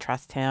could never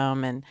trust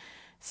him, and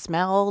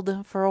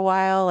smelled for a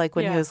while. Like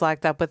when he was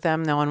locked up with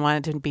them, no one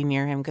wanted to be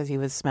near him because he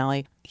was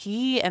smelly.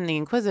 He and the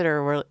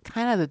Inquisitor were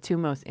kind of the two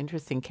most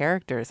interesting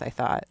characters, I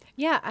thought.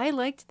 Yeah, I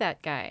liked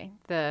that guy,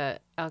 the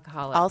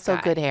alcoholic Also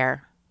guy. Good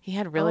hair. He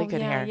had really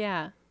good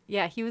hair.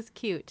 Yeah, he was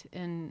cute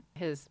and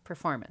his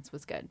performance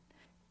was good.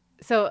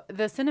 So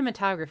the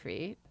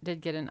cinematography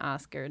did get an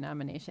Oscar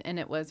nomination, and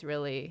it was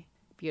really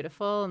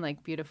beautiful and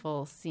like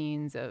beautiful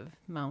scenes of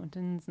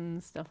mountains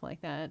and stuff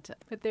like that.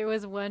 But there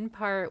was one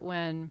part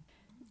when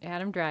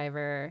Adam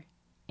Driver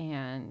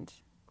and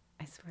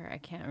I swear I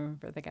can't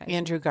remember the guy.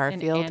 Andrew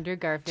Garfield. Andrew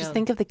Garfield. Just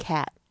think of the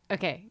cat.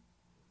 Okay,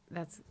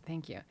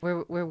 thank you.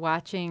 We're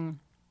watching.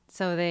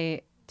 So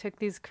they took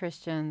these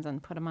Christians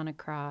and put them on a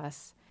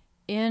cross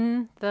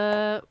in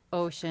the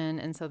ocean,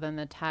 and so then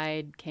the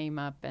tide came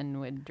up and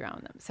would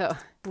drown them. So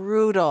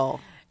Brutal.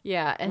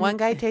 yeah, and One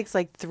guy takes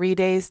like 3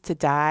 days to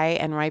die,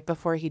 and right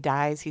before he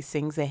dies, he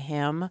sings a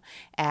hymn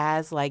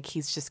as like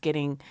he's just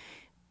getting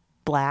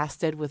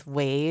blasted with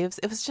waves.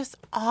 It was just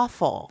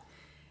awful.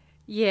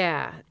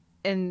 yeah,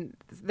 and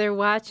they're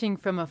watching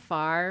from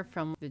afar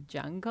from the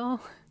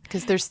jungle.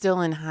 Because they're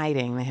still in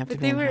hiding. They have to But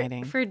be they in were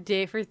hiding.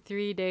 for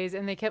 3 days,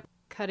 and they kept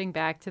cutting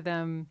back to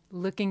them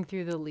looking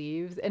through the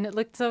leaves, and it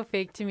looked so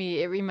fake to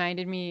me. It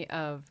reminded me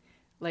of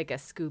like a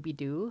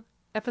Scooby-Doo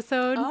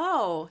episode.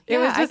 Oh, It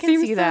was I just can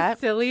seemed see so that.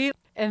 silly,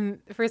 and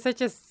for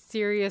such a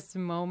serious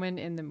moment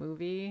in the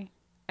movie,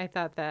 I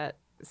thought that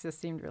just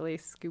seemed really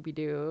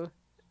Scooby-Doo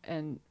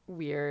and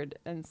weird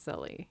and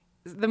silly.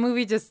 The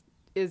movie just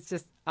is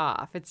just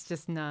off. It's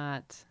just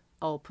not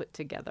all put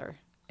together,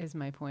 is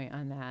my point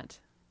on that.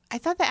 I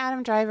thought the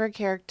Adam Driver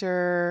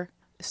character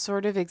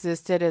sort of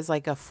existed as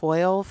like a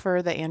foil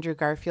for the Andrew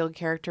Garfield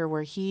character,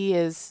 where he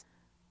is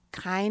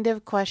kind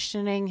of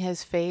questioning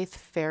his faith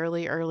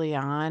fairly early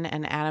on,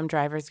 and Adam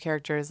Driver's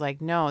character is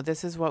like, no,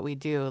 this is what we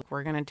do.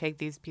 We're going to take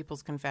these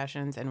people's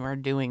confessions and we're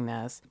doing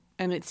this.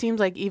 And it seems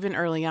like even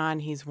early on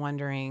he's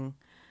wondering,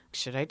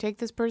 should I take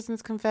this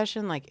person's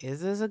confession? Like, is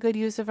this a good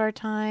use of our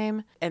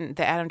time? And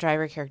the Adam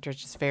Driver character is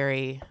just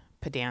very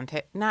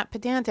pedantic. Not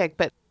pedantic,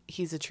 but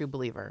he's a true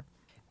believer.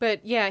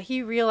 But yeah,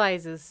 he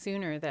realizes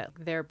sooner that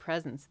their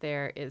presence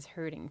there is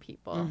hurting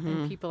people,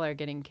 and people are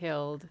getting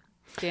killed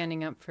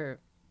standing up for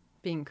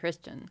being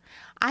Christian.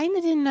 I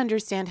didn't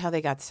understand how they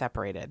got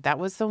separated. That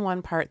was the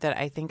one part that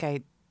I think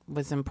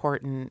was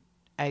important.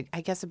 I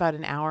guess about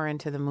an hour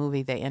into the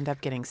movie, they end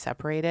up getting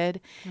separated,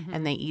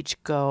 and they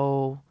each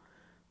go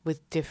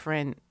with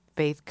different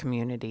faith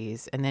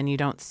communities, and then you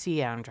don't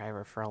see Adam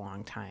Driver for a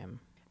long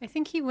time. I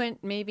think he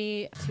went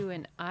maybe to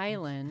an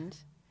island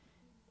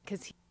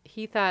because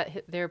he thought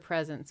their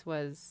presence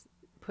was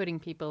putting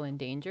people in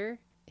danger.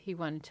 He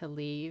wanted to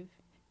leave,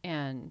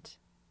 and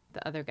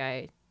the other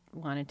guy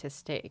wanted to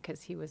stay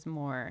because he was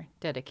more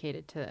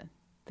dedicated to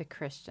the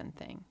Christian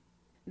thing.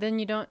 Then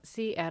you don't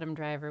see Adam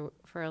Driver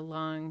for a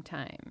long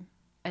time.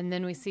 And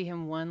then we see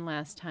him one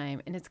last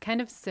time. And it's kind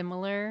of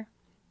similar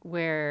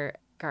where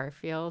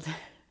Garfield,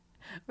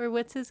 or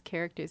what's his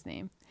character's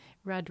name?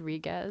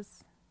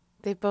 Rodriguez.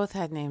 They both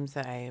had names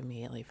that I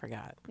immediately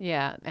forgot.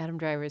 Yeah, Adam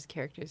Driver's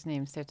character's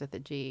name starts with a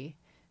G.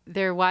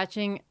 They're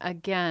watching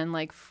again,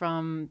 like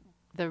from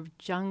the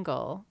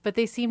jungle, but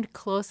they seemed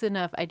close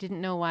enough. I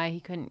didn't know why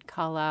he couldn't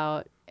call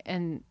out,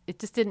 and it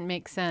just didn't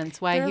make sense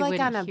why They're he like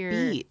wouldn't on a hear.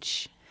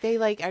 beach. They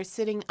like are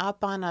sitting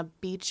up on a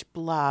beach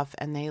bluff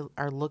and they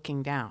are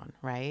looking down,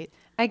 right?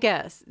 I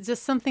guess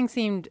just something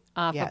seemed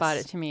off about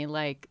Yes. it to me.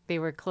 Like they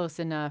were close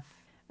enough.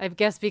 I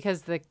guess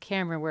because the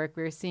camera work,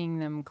 we were seeing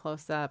them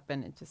close up,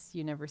 and it just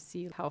you never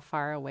see how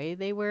far away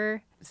they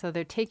were. So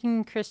they're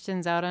taking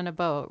Christians out on a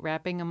boat,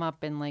 wrapping them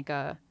up in like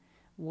a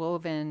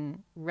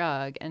woven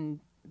rug, and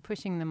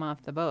pushing them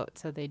off the boat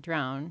so they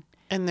drown.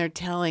 And they're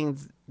telling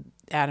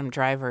Adam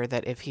Driver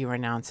that if he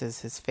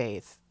renounces his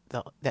faith,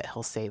 that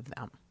he'll save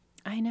them.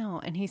 I know,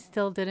 and he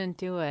still didn't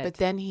do it. But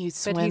then he But he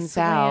swims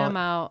swam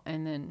out. out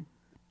and then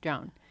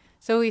drowned.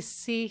 So we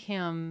see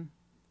him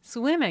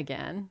swim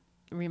again.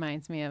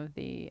 Reminds me of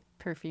the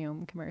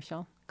perfume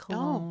commercial,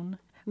 Cologne.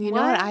 You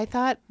know what? I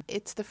thought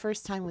it's the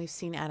first time we've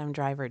seen Adam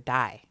Driver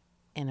die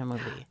in a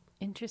movie.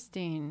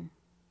 Interesting.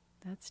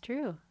 That's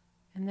true.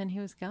 And then he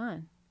was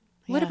gone.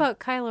 What Yeah. about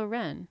Kylo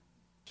Ren?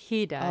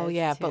 He does. Oh,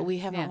 yeah, but too. we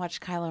haven't Yeah.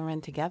 watched Kylo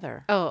Ren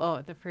together.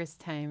 Oh, the first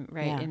time,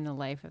 right, Yeah. in the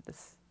life of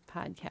this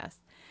podcast.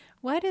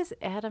 Why does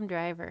Adam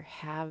Driver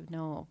have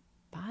no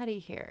body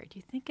hair? Do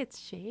you think it's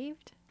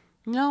shaved?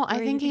 No, Or I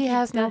you think he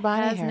has no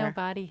body has hair. no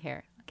body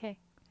hair. Okay.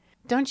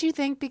 Don't you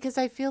think? Because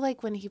I feel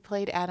like when he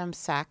played Adam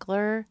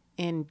Sackler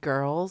in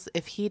Girls,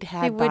 if he'd They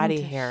had wouldn't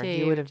body have hair,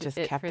 he would have shaved just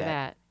it kept for it.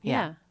 that.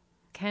 Yeah.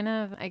 Kind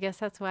of, I guess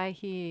that's why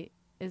he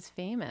is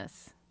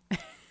famous.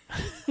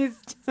 he's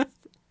just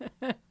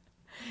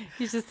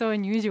he's just so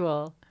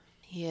unusual.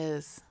 He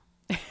is.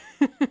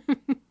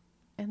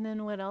 And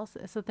then what else?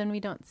 So then we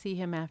don't see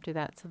him after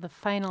that. So the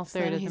final So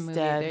third then of the he's movie,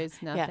 dead.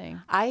 there's nothing. Yeah.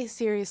 I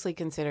seriously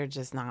considered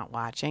just not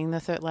watching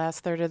the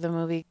last third of the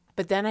movie.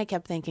 But then I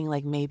kept thinking,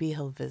 like, maybe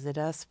he'll visit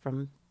us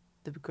from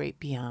the great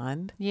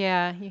beyond.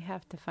 Yeah, you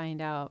have to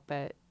find out,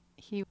 but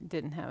he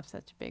didn't have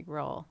such a big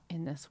role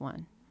in this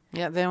one.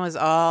 Yeah, then it was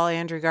all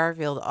Andrew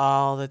Garfield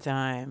all the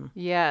time.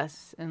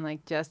 Yes, and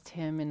like just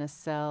him in a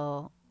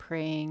cell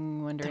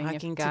praying, wondering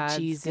Talking if to God's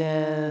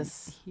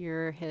Jesus. gonna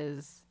hear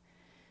his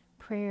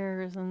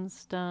prayers and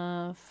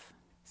stuff.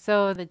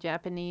 So the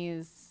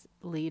Japanese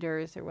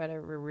leaders or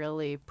whatever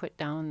really put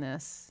down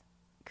this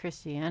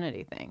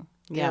Christianity thing.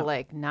 They're Yeah.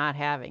 like not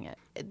having it.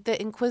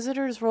 The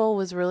Inquisitor's role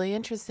was really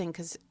interesting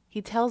because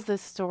he tells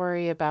this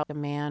story about a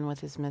man with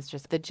his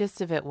mistress. The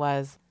gist of it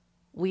was,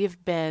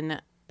 we've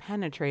been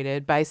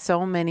penetrated by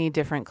so many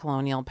different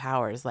colonial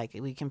powers. Like,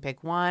 we can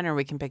pick one or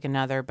we can pick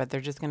another, but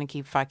they're just going to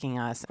keep fucking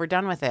us. We're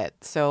done with it.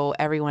 So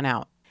everyone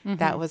out.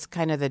 That was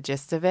kind of the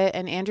gist of it.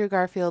 And Andrew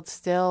Garfield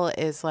still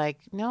is like,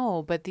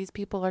 no, but these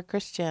people are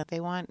Christian. They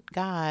want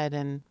God.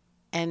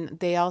 And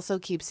they also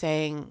keep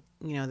saying,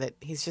 you know, that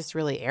he's just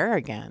really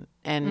arrogant.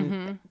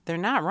 And they're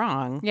not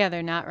wrong. Yeah,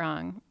 they're not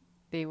wrong.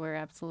 They were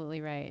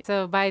absolutely right.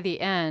 So by the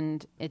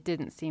end, it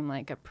didn't seem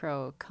like a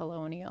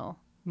pro-colonial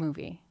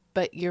movie.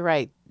 But you're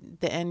right.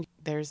 The end,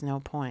 there's no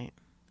point.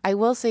 I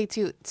will say,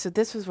 too, so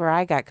this was where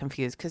I got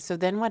confused. Because so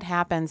then what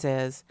happens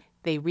is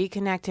they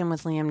reconnect him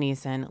with Liam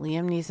Neeson.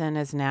 Liam Neeson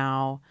is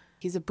now,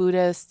 he's a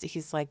Buddhist.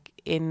 He's like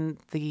in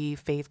the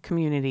faith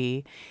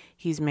community.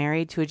 He's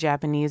married to a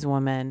Japanese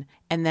woman.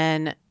 And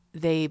then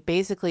they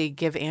basically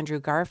give Andrew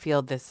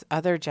Garfield this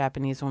other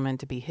Japanese woman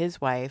to be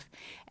his wife.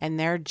 And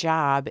their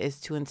job is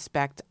to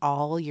inspect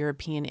all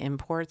European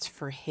imports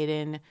for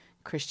hidden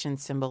Christian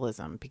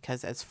symbolism,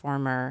 because as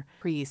former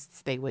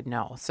priests, they would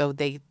know. So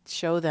they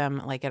show them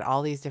like at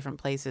all these different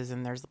places,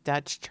 and there's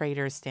Dutch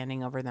traders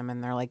standing over them,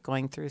 and they're like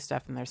going through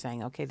stuff, and they're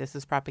saying, okay, this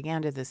is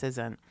propaganda, this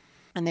isn't.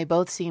 And they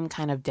both seem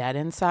kind of dead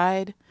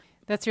inside.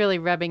 That's really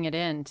rubbing it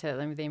in.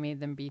 They made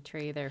them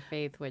betray their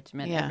faith, which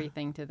meant Yeah.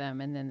 everything to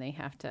them, and then they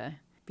have to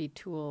be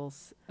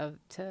tools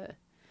to.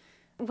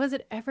 Was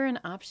it ever an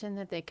option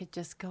that they could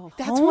just go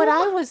That's home? what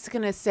I was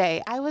going to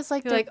say. I was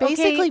like, You're they're like, okay,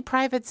 basically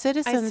private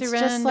citizens,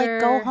 just like go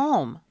surrender.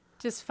 home.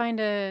 Just find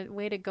a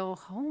way to go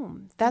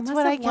home. They That's must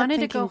what have I kept wanted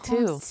thinking to go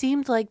home. too.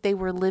 Seemed like they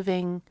were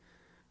living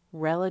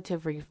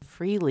relatively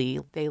freely.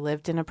 They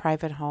lived in a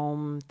private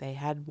home. They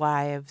had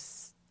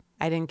wives.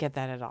 I didn't get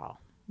that at all.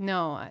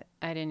 No,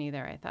 I didn't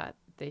either. I thought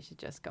they should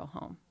just go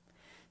home.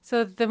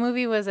 So the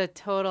movie was a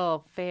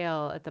total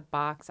fail at the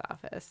box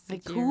office.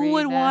 Like, Did you who read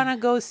would that? want to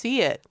go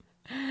see it?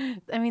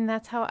 I mean,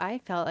 that's how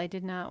I felt. I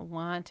did not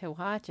want to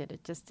watch it.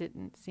 It just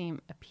didn't seem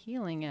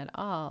appealing at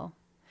all.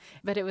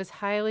 But it was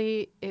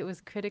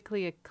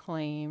critically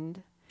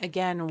acclaimed.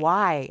 Again,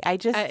 why? I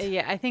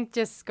I think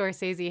just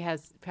Scorsese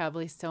has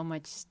probably so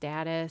much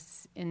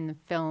status in the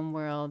film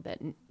world that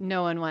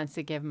no one wants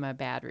to give him a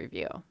bad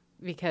review.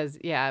 Because,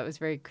 yeah, it was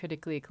very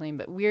critically acclaimed.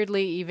 But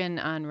weirdly, even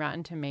on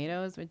Rotten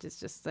Tomatoes, which is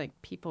just like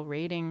people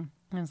rating,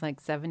 it was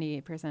like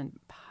 78%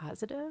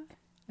 positive.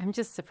 I'm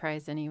just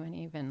surprised anyone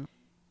even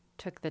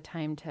took the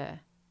time to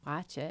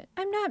watch it.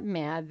 I'm not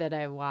mad that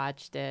I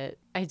watched it.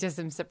 I just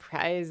am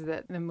surprised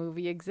that the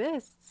movie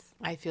exists.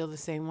 I feel the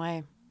same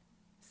way.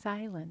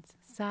 Silence.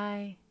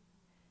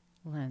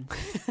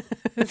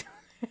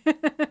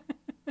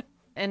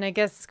 And I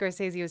guess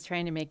Scorsese was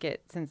trying to make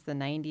it since the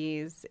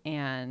 90s,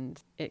 and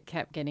it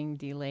kept getting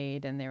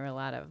delayed, and there were a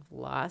lot of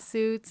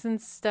lawsuits and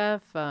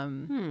stuff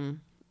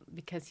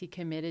because he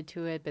committed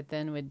to it, but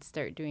then would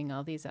start doing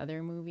all these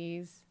other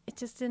movies. It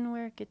just didn't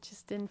work. It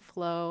just didn't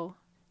flow.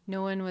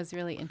 No one was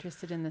really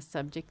interested in the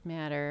subject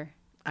matter.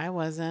 I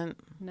wasn't.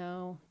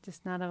 No,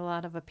 just not a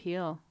lot of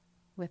appeal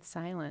with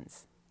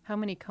Silence. How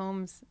many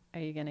combs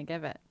are you going to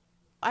give it?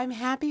 I'm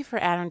happy for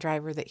Adam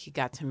Driver that he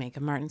got to make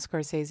a Martin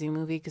Scorsese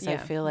movie, because I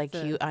Yeah, feel like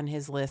that's he, on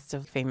his list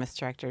of famous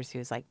directors, he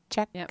was like,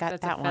 check, Yep, got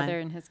that's that a feather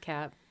one. in his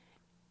cap.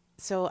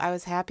 So I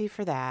was happy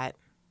for that.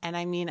 And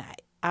I mean,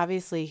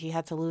 obviously he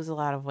had to lose a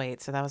lot of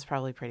weight, so that was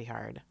probably pretty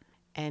hard.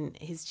 And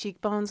his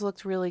cheekbones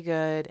looked really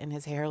good and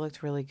his hair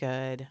looked really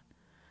good.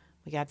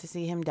 We got to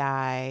see him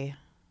die.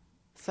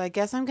 So I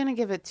guess I'm going to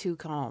give it 2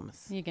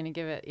 combs. You're going to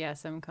give it, yeah,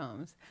 some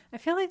combs. I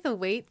feel like the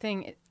weight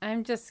thing,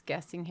 I'm just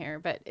guessing here,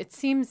 but it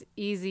seems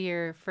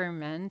easier for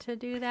men to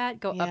do that,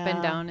 go up and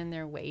Yeah. down in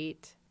their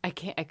weight. I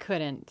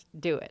couldn't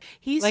do it.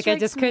 He Like, I strikes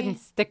just me- couldn't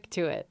stick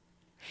to it.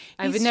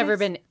 I've never strikes-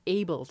 been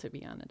able to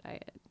be on a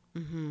diet.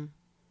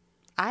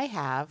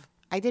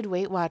 I did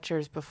Weight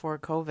Watchers before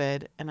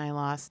COVID and I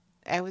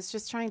was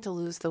just trying to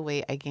lose the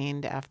weight I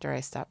gained after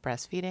I stopped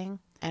breastfeeding.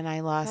 And I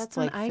lost That's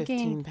when like I 15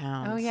 gained,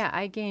 pounds. Oh, yeah,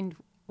 I gained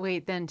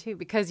weight then too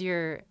because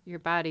your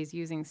body's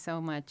using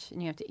so much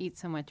and you have to eat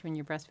so much when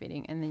you're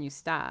breastfeeding and then you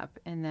stop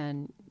and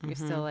then you're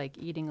still like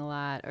eating a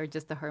lot or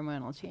just the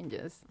hormonal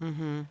changes.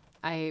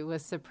 I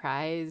was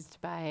surprised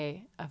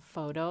by a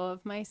photo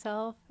of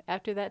myself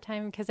after that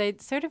time because I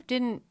sort of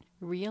didn't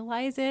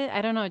realize it.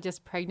 I don't know,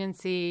 just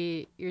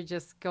pregnancy, you're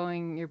just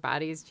going, your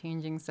body's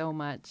changing so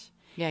much.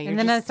 Yeah, you're And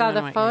then I just saw doing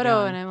the what you're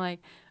photo doing. and I'm like,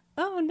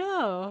 oh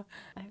no,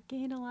 I've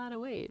gained a lot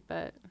of weight.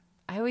 But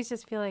I always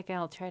just feel like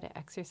I'll try to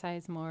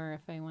exercise more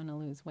if I want to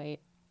lose weight.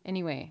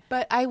 Anyway,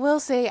 But I will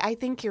say, I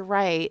think you're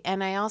right.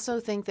 And I also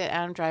think that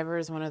Adam Driver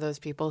is one of those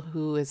people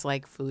who is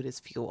like food is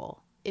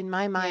fuel. In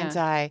my mind's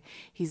eye,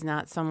 he's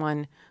not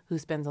someone who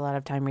spends a lot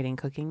of time reading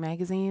cooking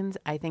magazines.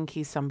 I think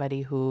he's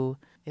somebody who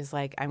is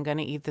like, I'm going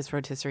to eat this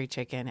rotisserie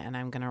chicken and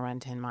I'm going to run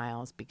 10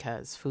 miles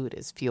because food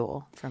is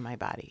fuel for my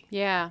body.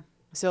 yeah.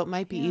 So it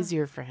might be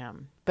easier for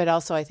him. But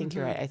also, I think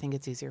you're right. I think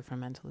it's easier for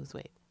men to lose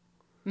weight.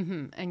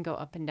 And go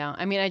up and down.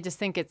 I mean, I just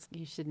think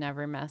you should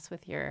never mess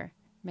with your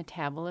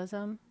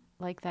metabolism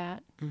like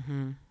that.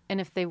 Mm-hmm. And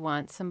if they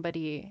want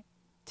somebody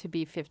to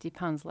be 50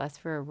 pounds less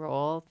for a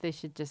role, they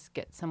should just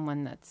get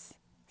someone that's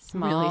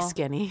small. Really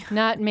skinny.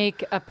 Not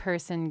make a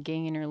person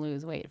gain or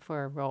lose weight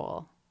for a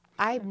role.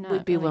 I not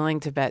would be really- willing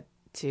to bet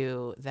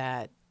too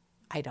that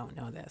I don't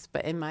know this,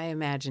 but in my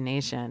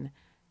imagination,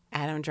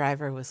 Adam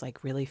Driver was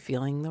like really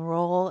feeling the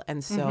role.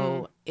 And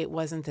so it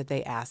wasn't that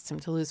they asked him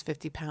to lose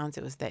 50 pounds.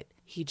 It was that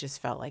he just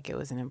felt like it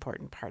was an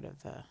important part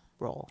of the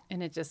role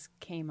And it just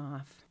came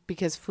off.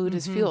 because food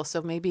is fuel.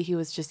 So maybe he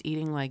was just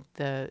eating like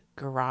the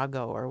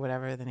Garago or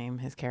whatever the name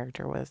his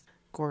character was.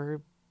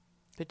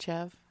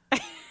 Gorbachev?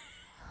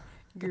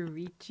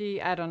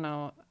 Garici, I don't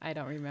know. I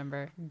don't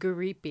remember.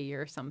 Garipi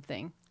or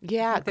something.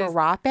 Yeah, There's-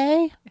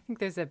 Garape? I think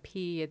there's a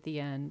P at the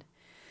end.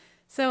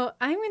 So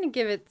I'm going to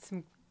give it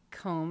some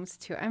combs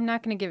too. I'm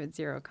not going to give it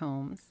 0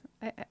 combs.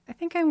 I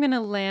think I'm going to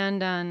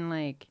land on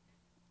like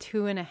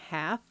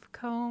 2.5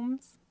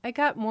 combs. I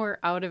got more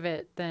out of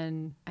it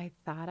than I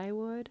thought I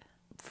would.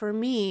 For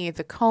me,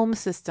 the comb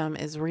system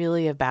is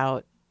really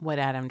about what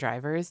Adam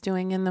Driver is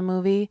doing in the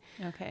movie.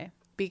 Okay.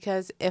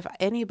 Because if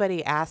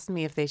anybody asked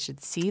me if they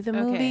should see the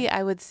movie,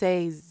 I would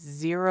say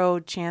 0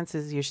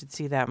 chances you should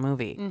see that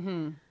movie.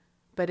 Mm-hmm.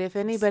 But if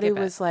anybody Skip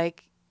it. was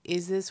like,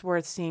 is this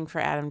worth seeing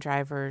for Adam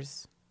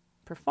Driver's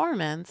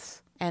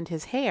performance and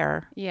his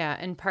hair? Yeah,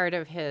 and part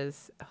of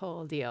his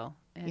whole deal.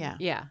 And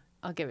Yeah.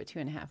 I'll give it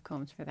 2.5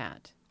 combs for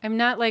that. I'm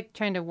not like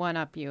trying to one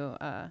up you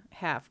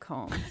half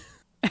comb.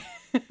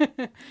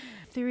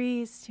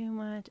 3 is too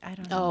much. I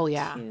don't know. Oh,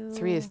 yeah. 2.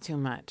 3 is too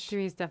much.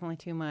 3 is definitely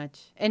too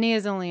much. And he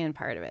is only in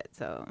part of it,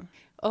 so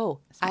Oh,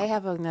 I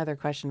have another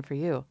question for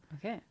you.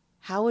 okay.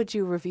 How would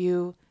you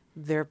review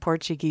their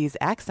Portuguese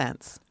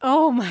accents?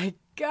 Oh my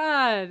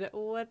God.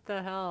 What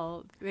the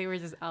hell? They were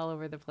just all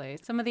over the place.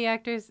 Some of the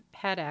actors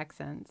had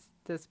accents,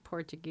 this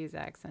Portuguese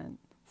accent.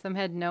 Some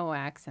had no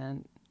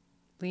accent.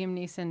 Liam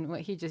Neeson,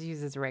 he just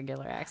uses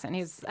regular accent.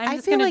 I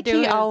feel like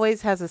he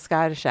always has a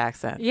Scottish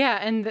accent. Yeah,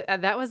 and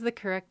that was the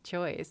correct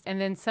choice. And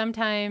then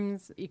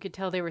sometimes you could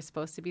tell they were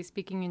supposed to be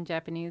speaking in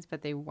Japanese,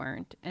 but they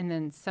weren't. And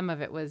then some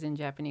of it was in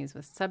Japanese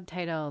with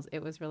subtitles.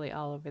 It was really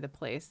all over the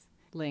place,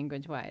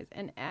 language-wise.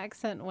 And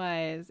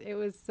accent-wise, it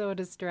was so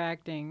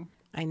distracting.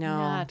 I know.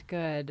 Not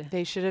good.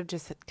 They should have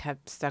just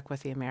kept stuck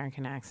with the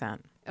American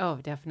accent. Oh,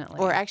 definitely.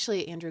 Or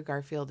actually, Andrew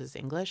Garfield is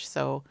English,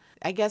 so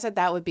I guess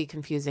that would be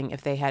confusing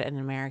if they had an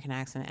American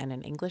accent and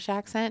an English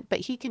accent. But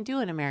he can do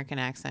an American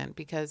accent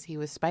because he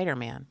was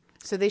Spider-Man.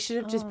 So they should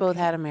have just both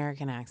had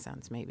American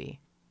accents, maybe.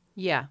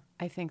 Yeah,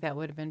 I think that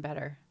would have been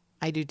better.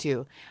 I do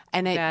too.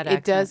 And Bad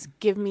it does accent.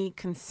 give me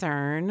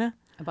concern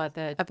About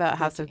the about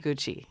House of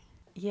Gucci.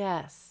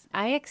 Yes.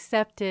 I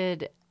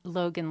accepted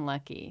Logan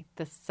Lucky,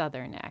 the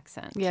Southern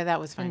accent. Yeah, that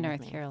was The fine. North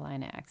with me.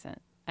 Carolina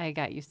accent. I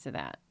got used to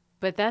that.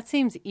 But that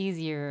seems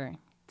easier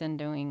than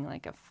doing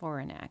like a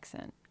foreign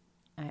accent.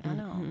 I don't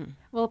know.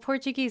 Well,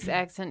 Portuguese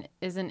accent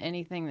isn't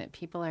anything that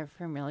people are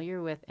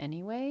familiar with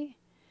anyway.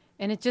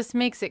 And it just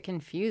makes it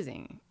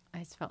confusing. I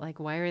just felt like,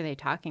 why are they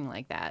talking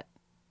like that?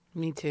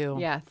 Me too.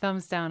 Yeah,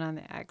 thumbs down on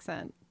the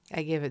accent.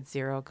 I give it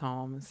 0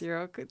 combs.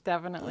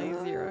 Definitely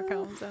 0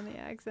 combs on the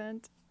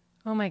accent.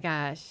 Oh my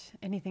gosh.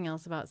 Anything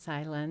else about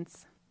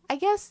silence? I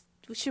guess,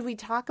 should we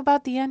talk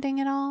about the ending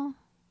at all?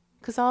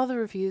 Because all the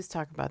reviews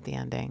talk about the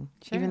ending,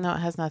 Sure. even though it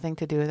has nothing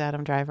to do with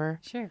Adam Driver.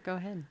 Sure, go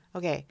ahead.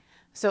 Okay,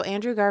 So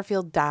Andrew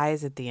Garfield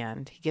dies at the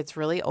end. He gets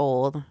really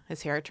old.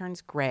 His hair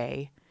turns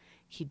gray.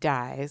 He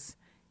dies.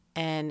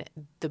 And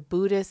the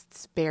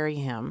Buddhists bury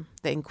him.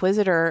 The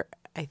Inquisitor,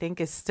 I think,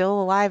 is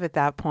still alive at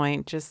that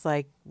point, just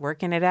like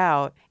working it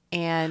out.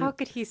 And How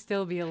could he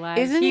still be alive?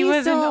 Isn't he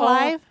was still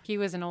alive? He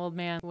was an old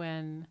man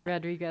when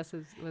Rodriguez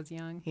was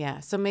young. yeah,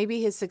 so maybe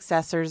his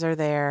successors are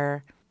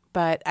there.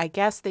 But I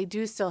guess they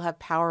do still have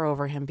power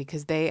over him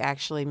because they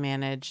actually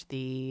manage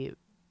the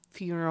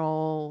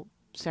funeral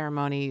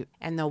ceremony,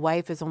 and the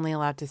wife is only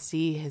allowed to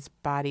see his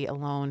body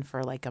alone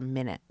for like a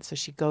minute. So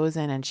she goes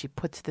in and she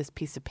puts this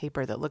piece of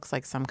paper that looks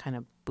like some kind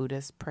of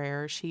Buddhist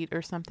prayer sheet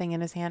or something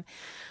in his hand.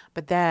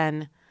 But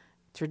then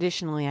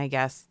traditionally, I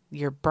guess,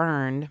 you're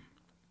burned,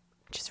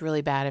 which is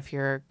really bad if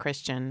you're a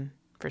Christian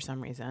for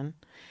some reason.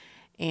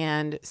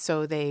 And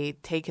so they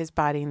take his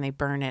body and they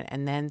burn it.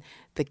 And then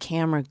the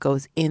camera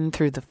goes in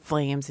through the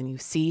flames and you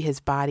see his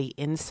body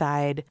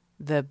inside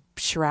the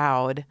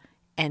shroud,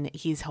 and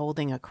he's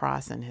holding a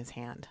cross in his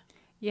hand.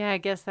 Yeah, I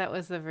guess that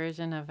was the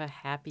version of a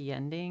happy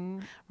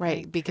ending.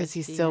 Right, like because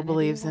he still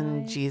believes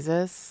in Christianity-wise.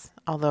 Jesus,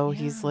 although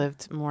he's Yeah.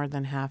 lived more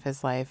than half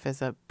his life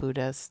as a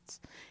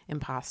Buddhist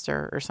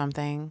imposter or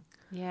something.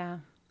 Yeah.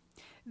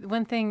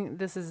 One thing,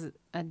 this is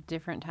a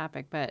different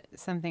topic, but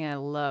something I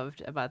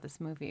loved about this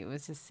movie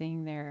was just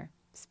seeing their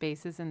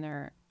spaces and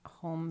their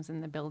homes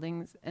and the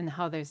buildings and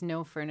how there's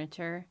no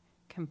furniture,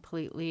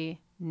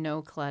 completely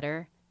no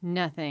clutter,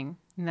 nothing.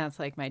 And that's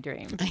like my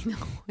dream. I know.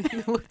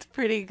 It looked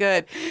pretty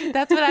good.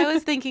 That's what I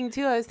was thinking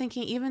too. I was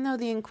thinking, even though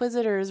the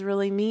Inquisitor is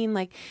really mean,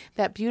 like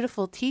that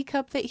beautiful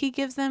teacup that he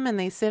gives them and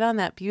they sit on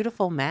that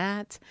beautiful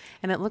mat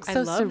and it looks so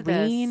I love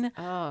serene. this.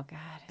 Oh, God.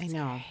 I it's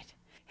know. great.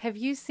 Have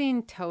you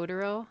seen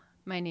Totoro?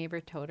 My Neighbor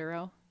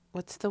Totoro?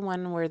 What's the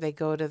one where they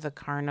go to the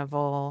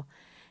carnival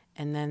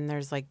and then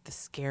there's like the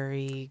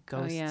scary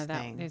ghost oh, yeah,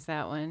 thing? there's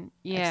that one.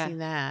 I've Yeah. seen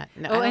that.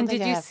 No, I Oh, don't and think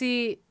did I you have.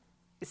 see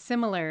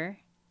similar?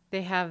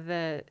 They have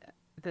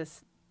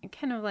this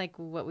kind of like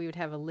what we would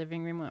have a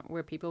living room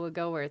where people would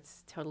go where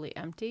it's totally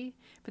empty.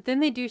 But then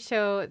they do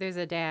show there's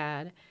a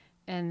dad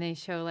and they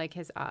show like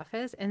his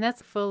office and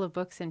that's full of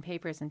books and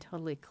papers and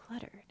totally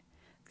cluttered.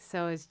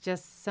 So it's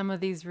just some of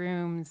these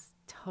rooms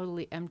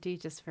totally empty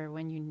just for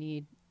when you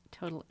need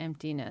total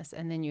emptiness,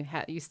 and then you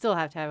still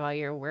have to have all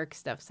your work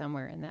stuff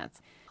somewhere and that's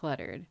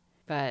cluttered.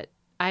 But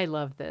I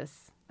love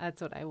this.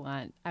 That's what I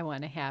want. I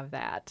want to have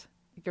that.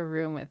 Like a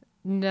room with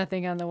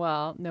nothing on the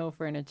wall, no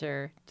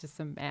furniture, just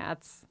some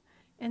mats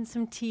and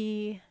some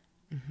tea.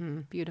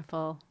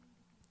 Beautiful.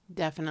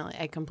 Definitely.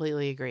 I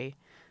completely agree.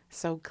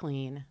 So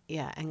clean.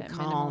 Yeah. And That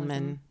calm. minimalism.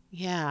 And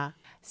yeah.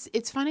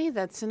 It's funny,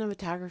 that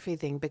cinematography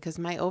thing, because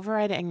my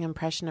overriding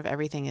impression of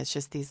everything is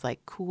just these like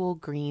cool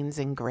greens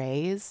and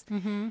grays.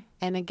 Mm-hmm.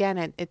 And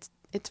again,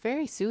 it's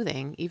very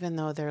soothing, even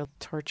though they're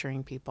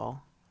torturing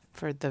people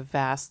for the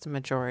vast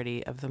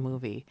majority of the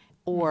movie,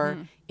 or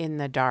in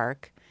the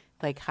dark,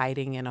 like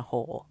hiding in a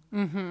hole.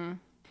 Mm-hmm.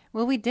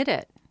 Well, we did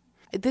it.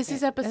 This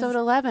is episode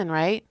 11,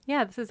 right?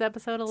 Yeah, this is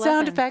episode 11.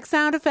 Sound effects,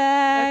 sound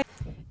effects.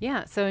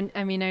 Yeah, so,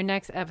 I mean, our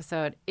next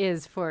episode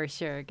is for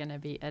sure going to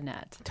be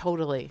Annette.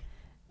 Totally.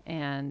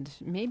 And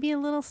maybe a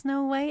little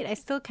Snow White. I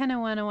still kind of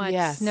want to watch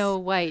Yes. Snow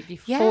White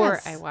before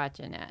Yes. I watch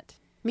Annette.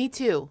 Me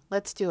too.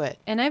 Let's do it.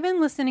 And I've been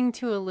listening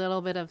to a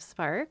little bit of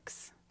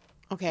Sparks.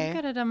 I've Okay.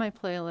 got it on my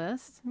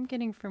playlist. I'm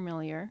getting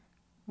familiar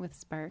with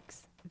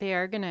Sparks. They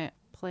are going to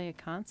play a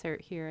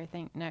concert here, I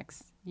think,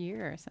 next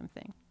year or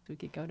something. We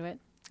could go to it.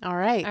 All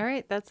right. All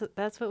right,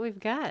 that's what we've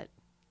got.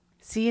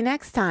 See you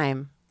next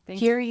time. Thanks.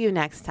 Hear you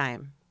next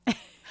time.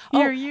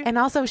 Hear you. And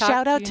also Talk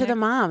shout to out you to the next-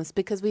 moms,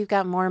 because we've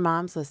got more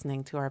moms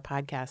listening to our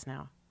podcast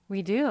now.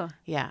 We do.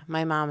 Yeah,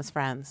 my mom's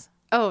friends.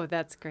 Oh,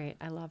 that's great.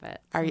 I love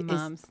it. Are Some you-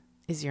 moms.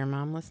 Is your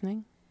mom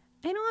listening?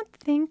 I don't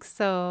think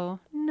so.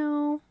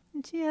 No,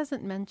 she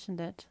hasn't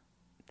mentioned it.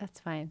 That's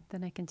fine.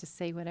 Then I can just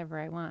say whatever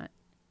I want.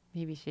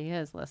 Maybe she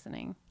is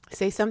listening.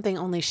 Say something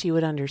only she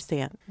would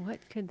understand.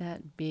 What could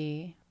that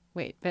be?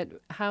 Wait, but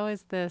how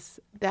is this?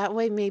 That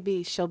way,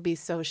 maybe she'll be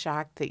so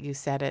shocked that you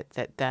said it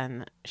that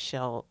then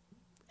she'll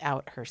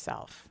out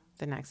herself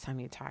the next time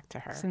you talk to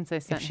her. Since I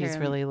sent if she's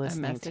her really a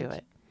listening to message.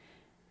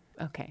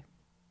 it. Okay.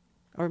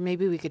 Or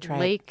maybe we could try it.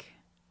 Lake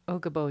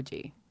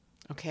Okoboji.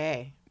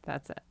 Okay.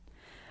 That's it.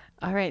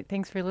 All right.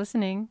 Thanks for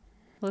listening.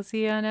 We'll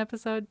see you on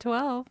episode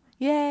 12.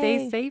 Yay.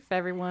 Stay safe,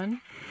 everyone.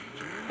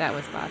 That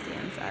was bossy.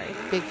 I'm sorry.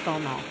 Big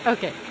FOMO.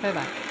 Okay.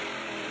 Bye-bye.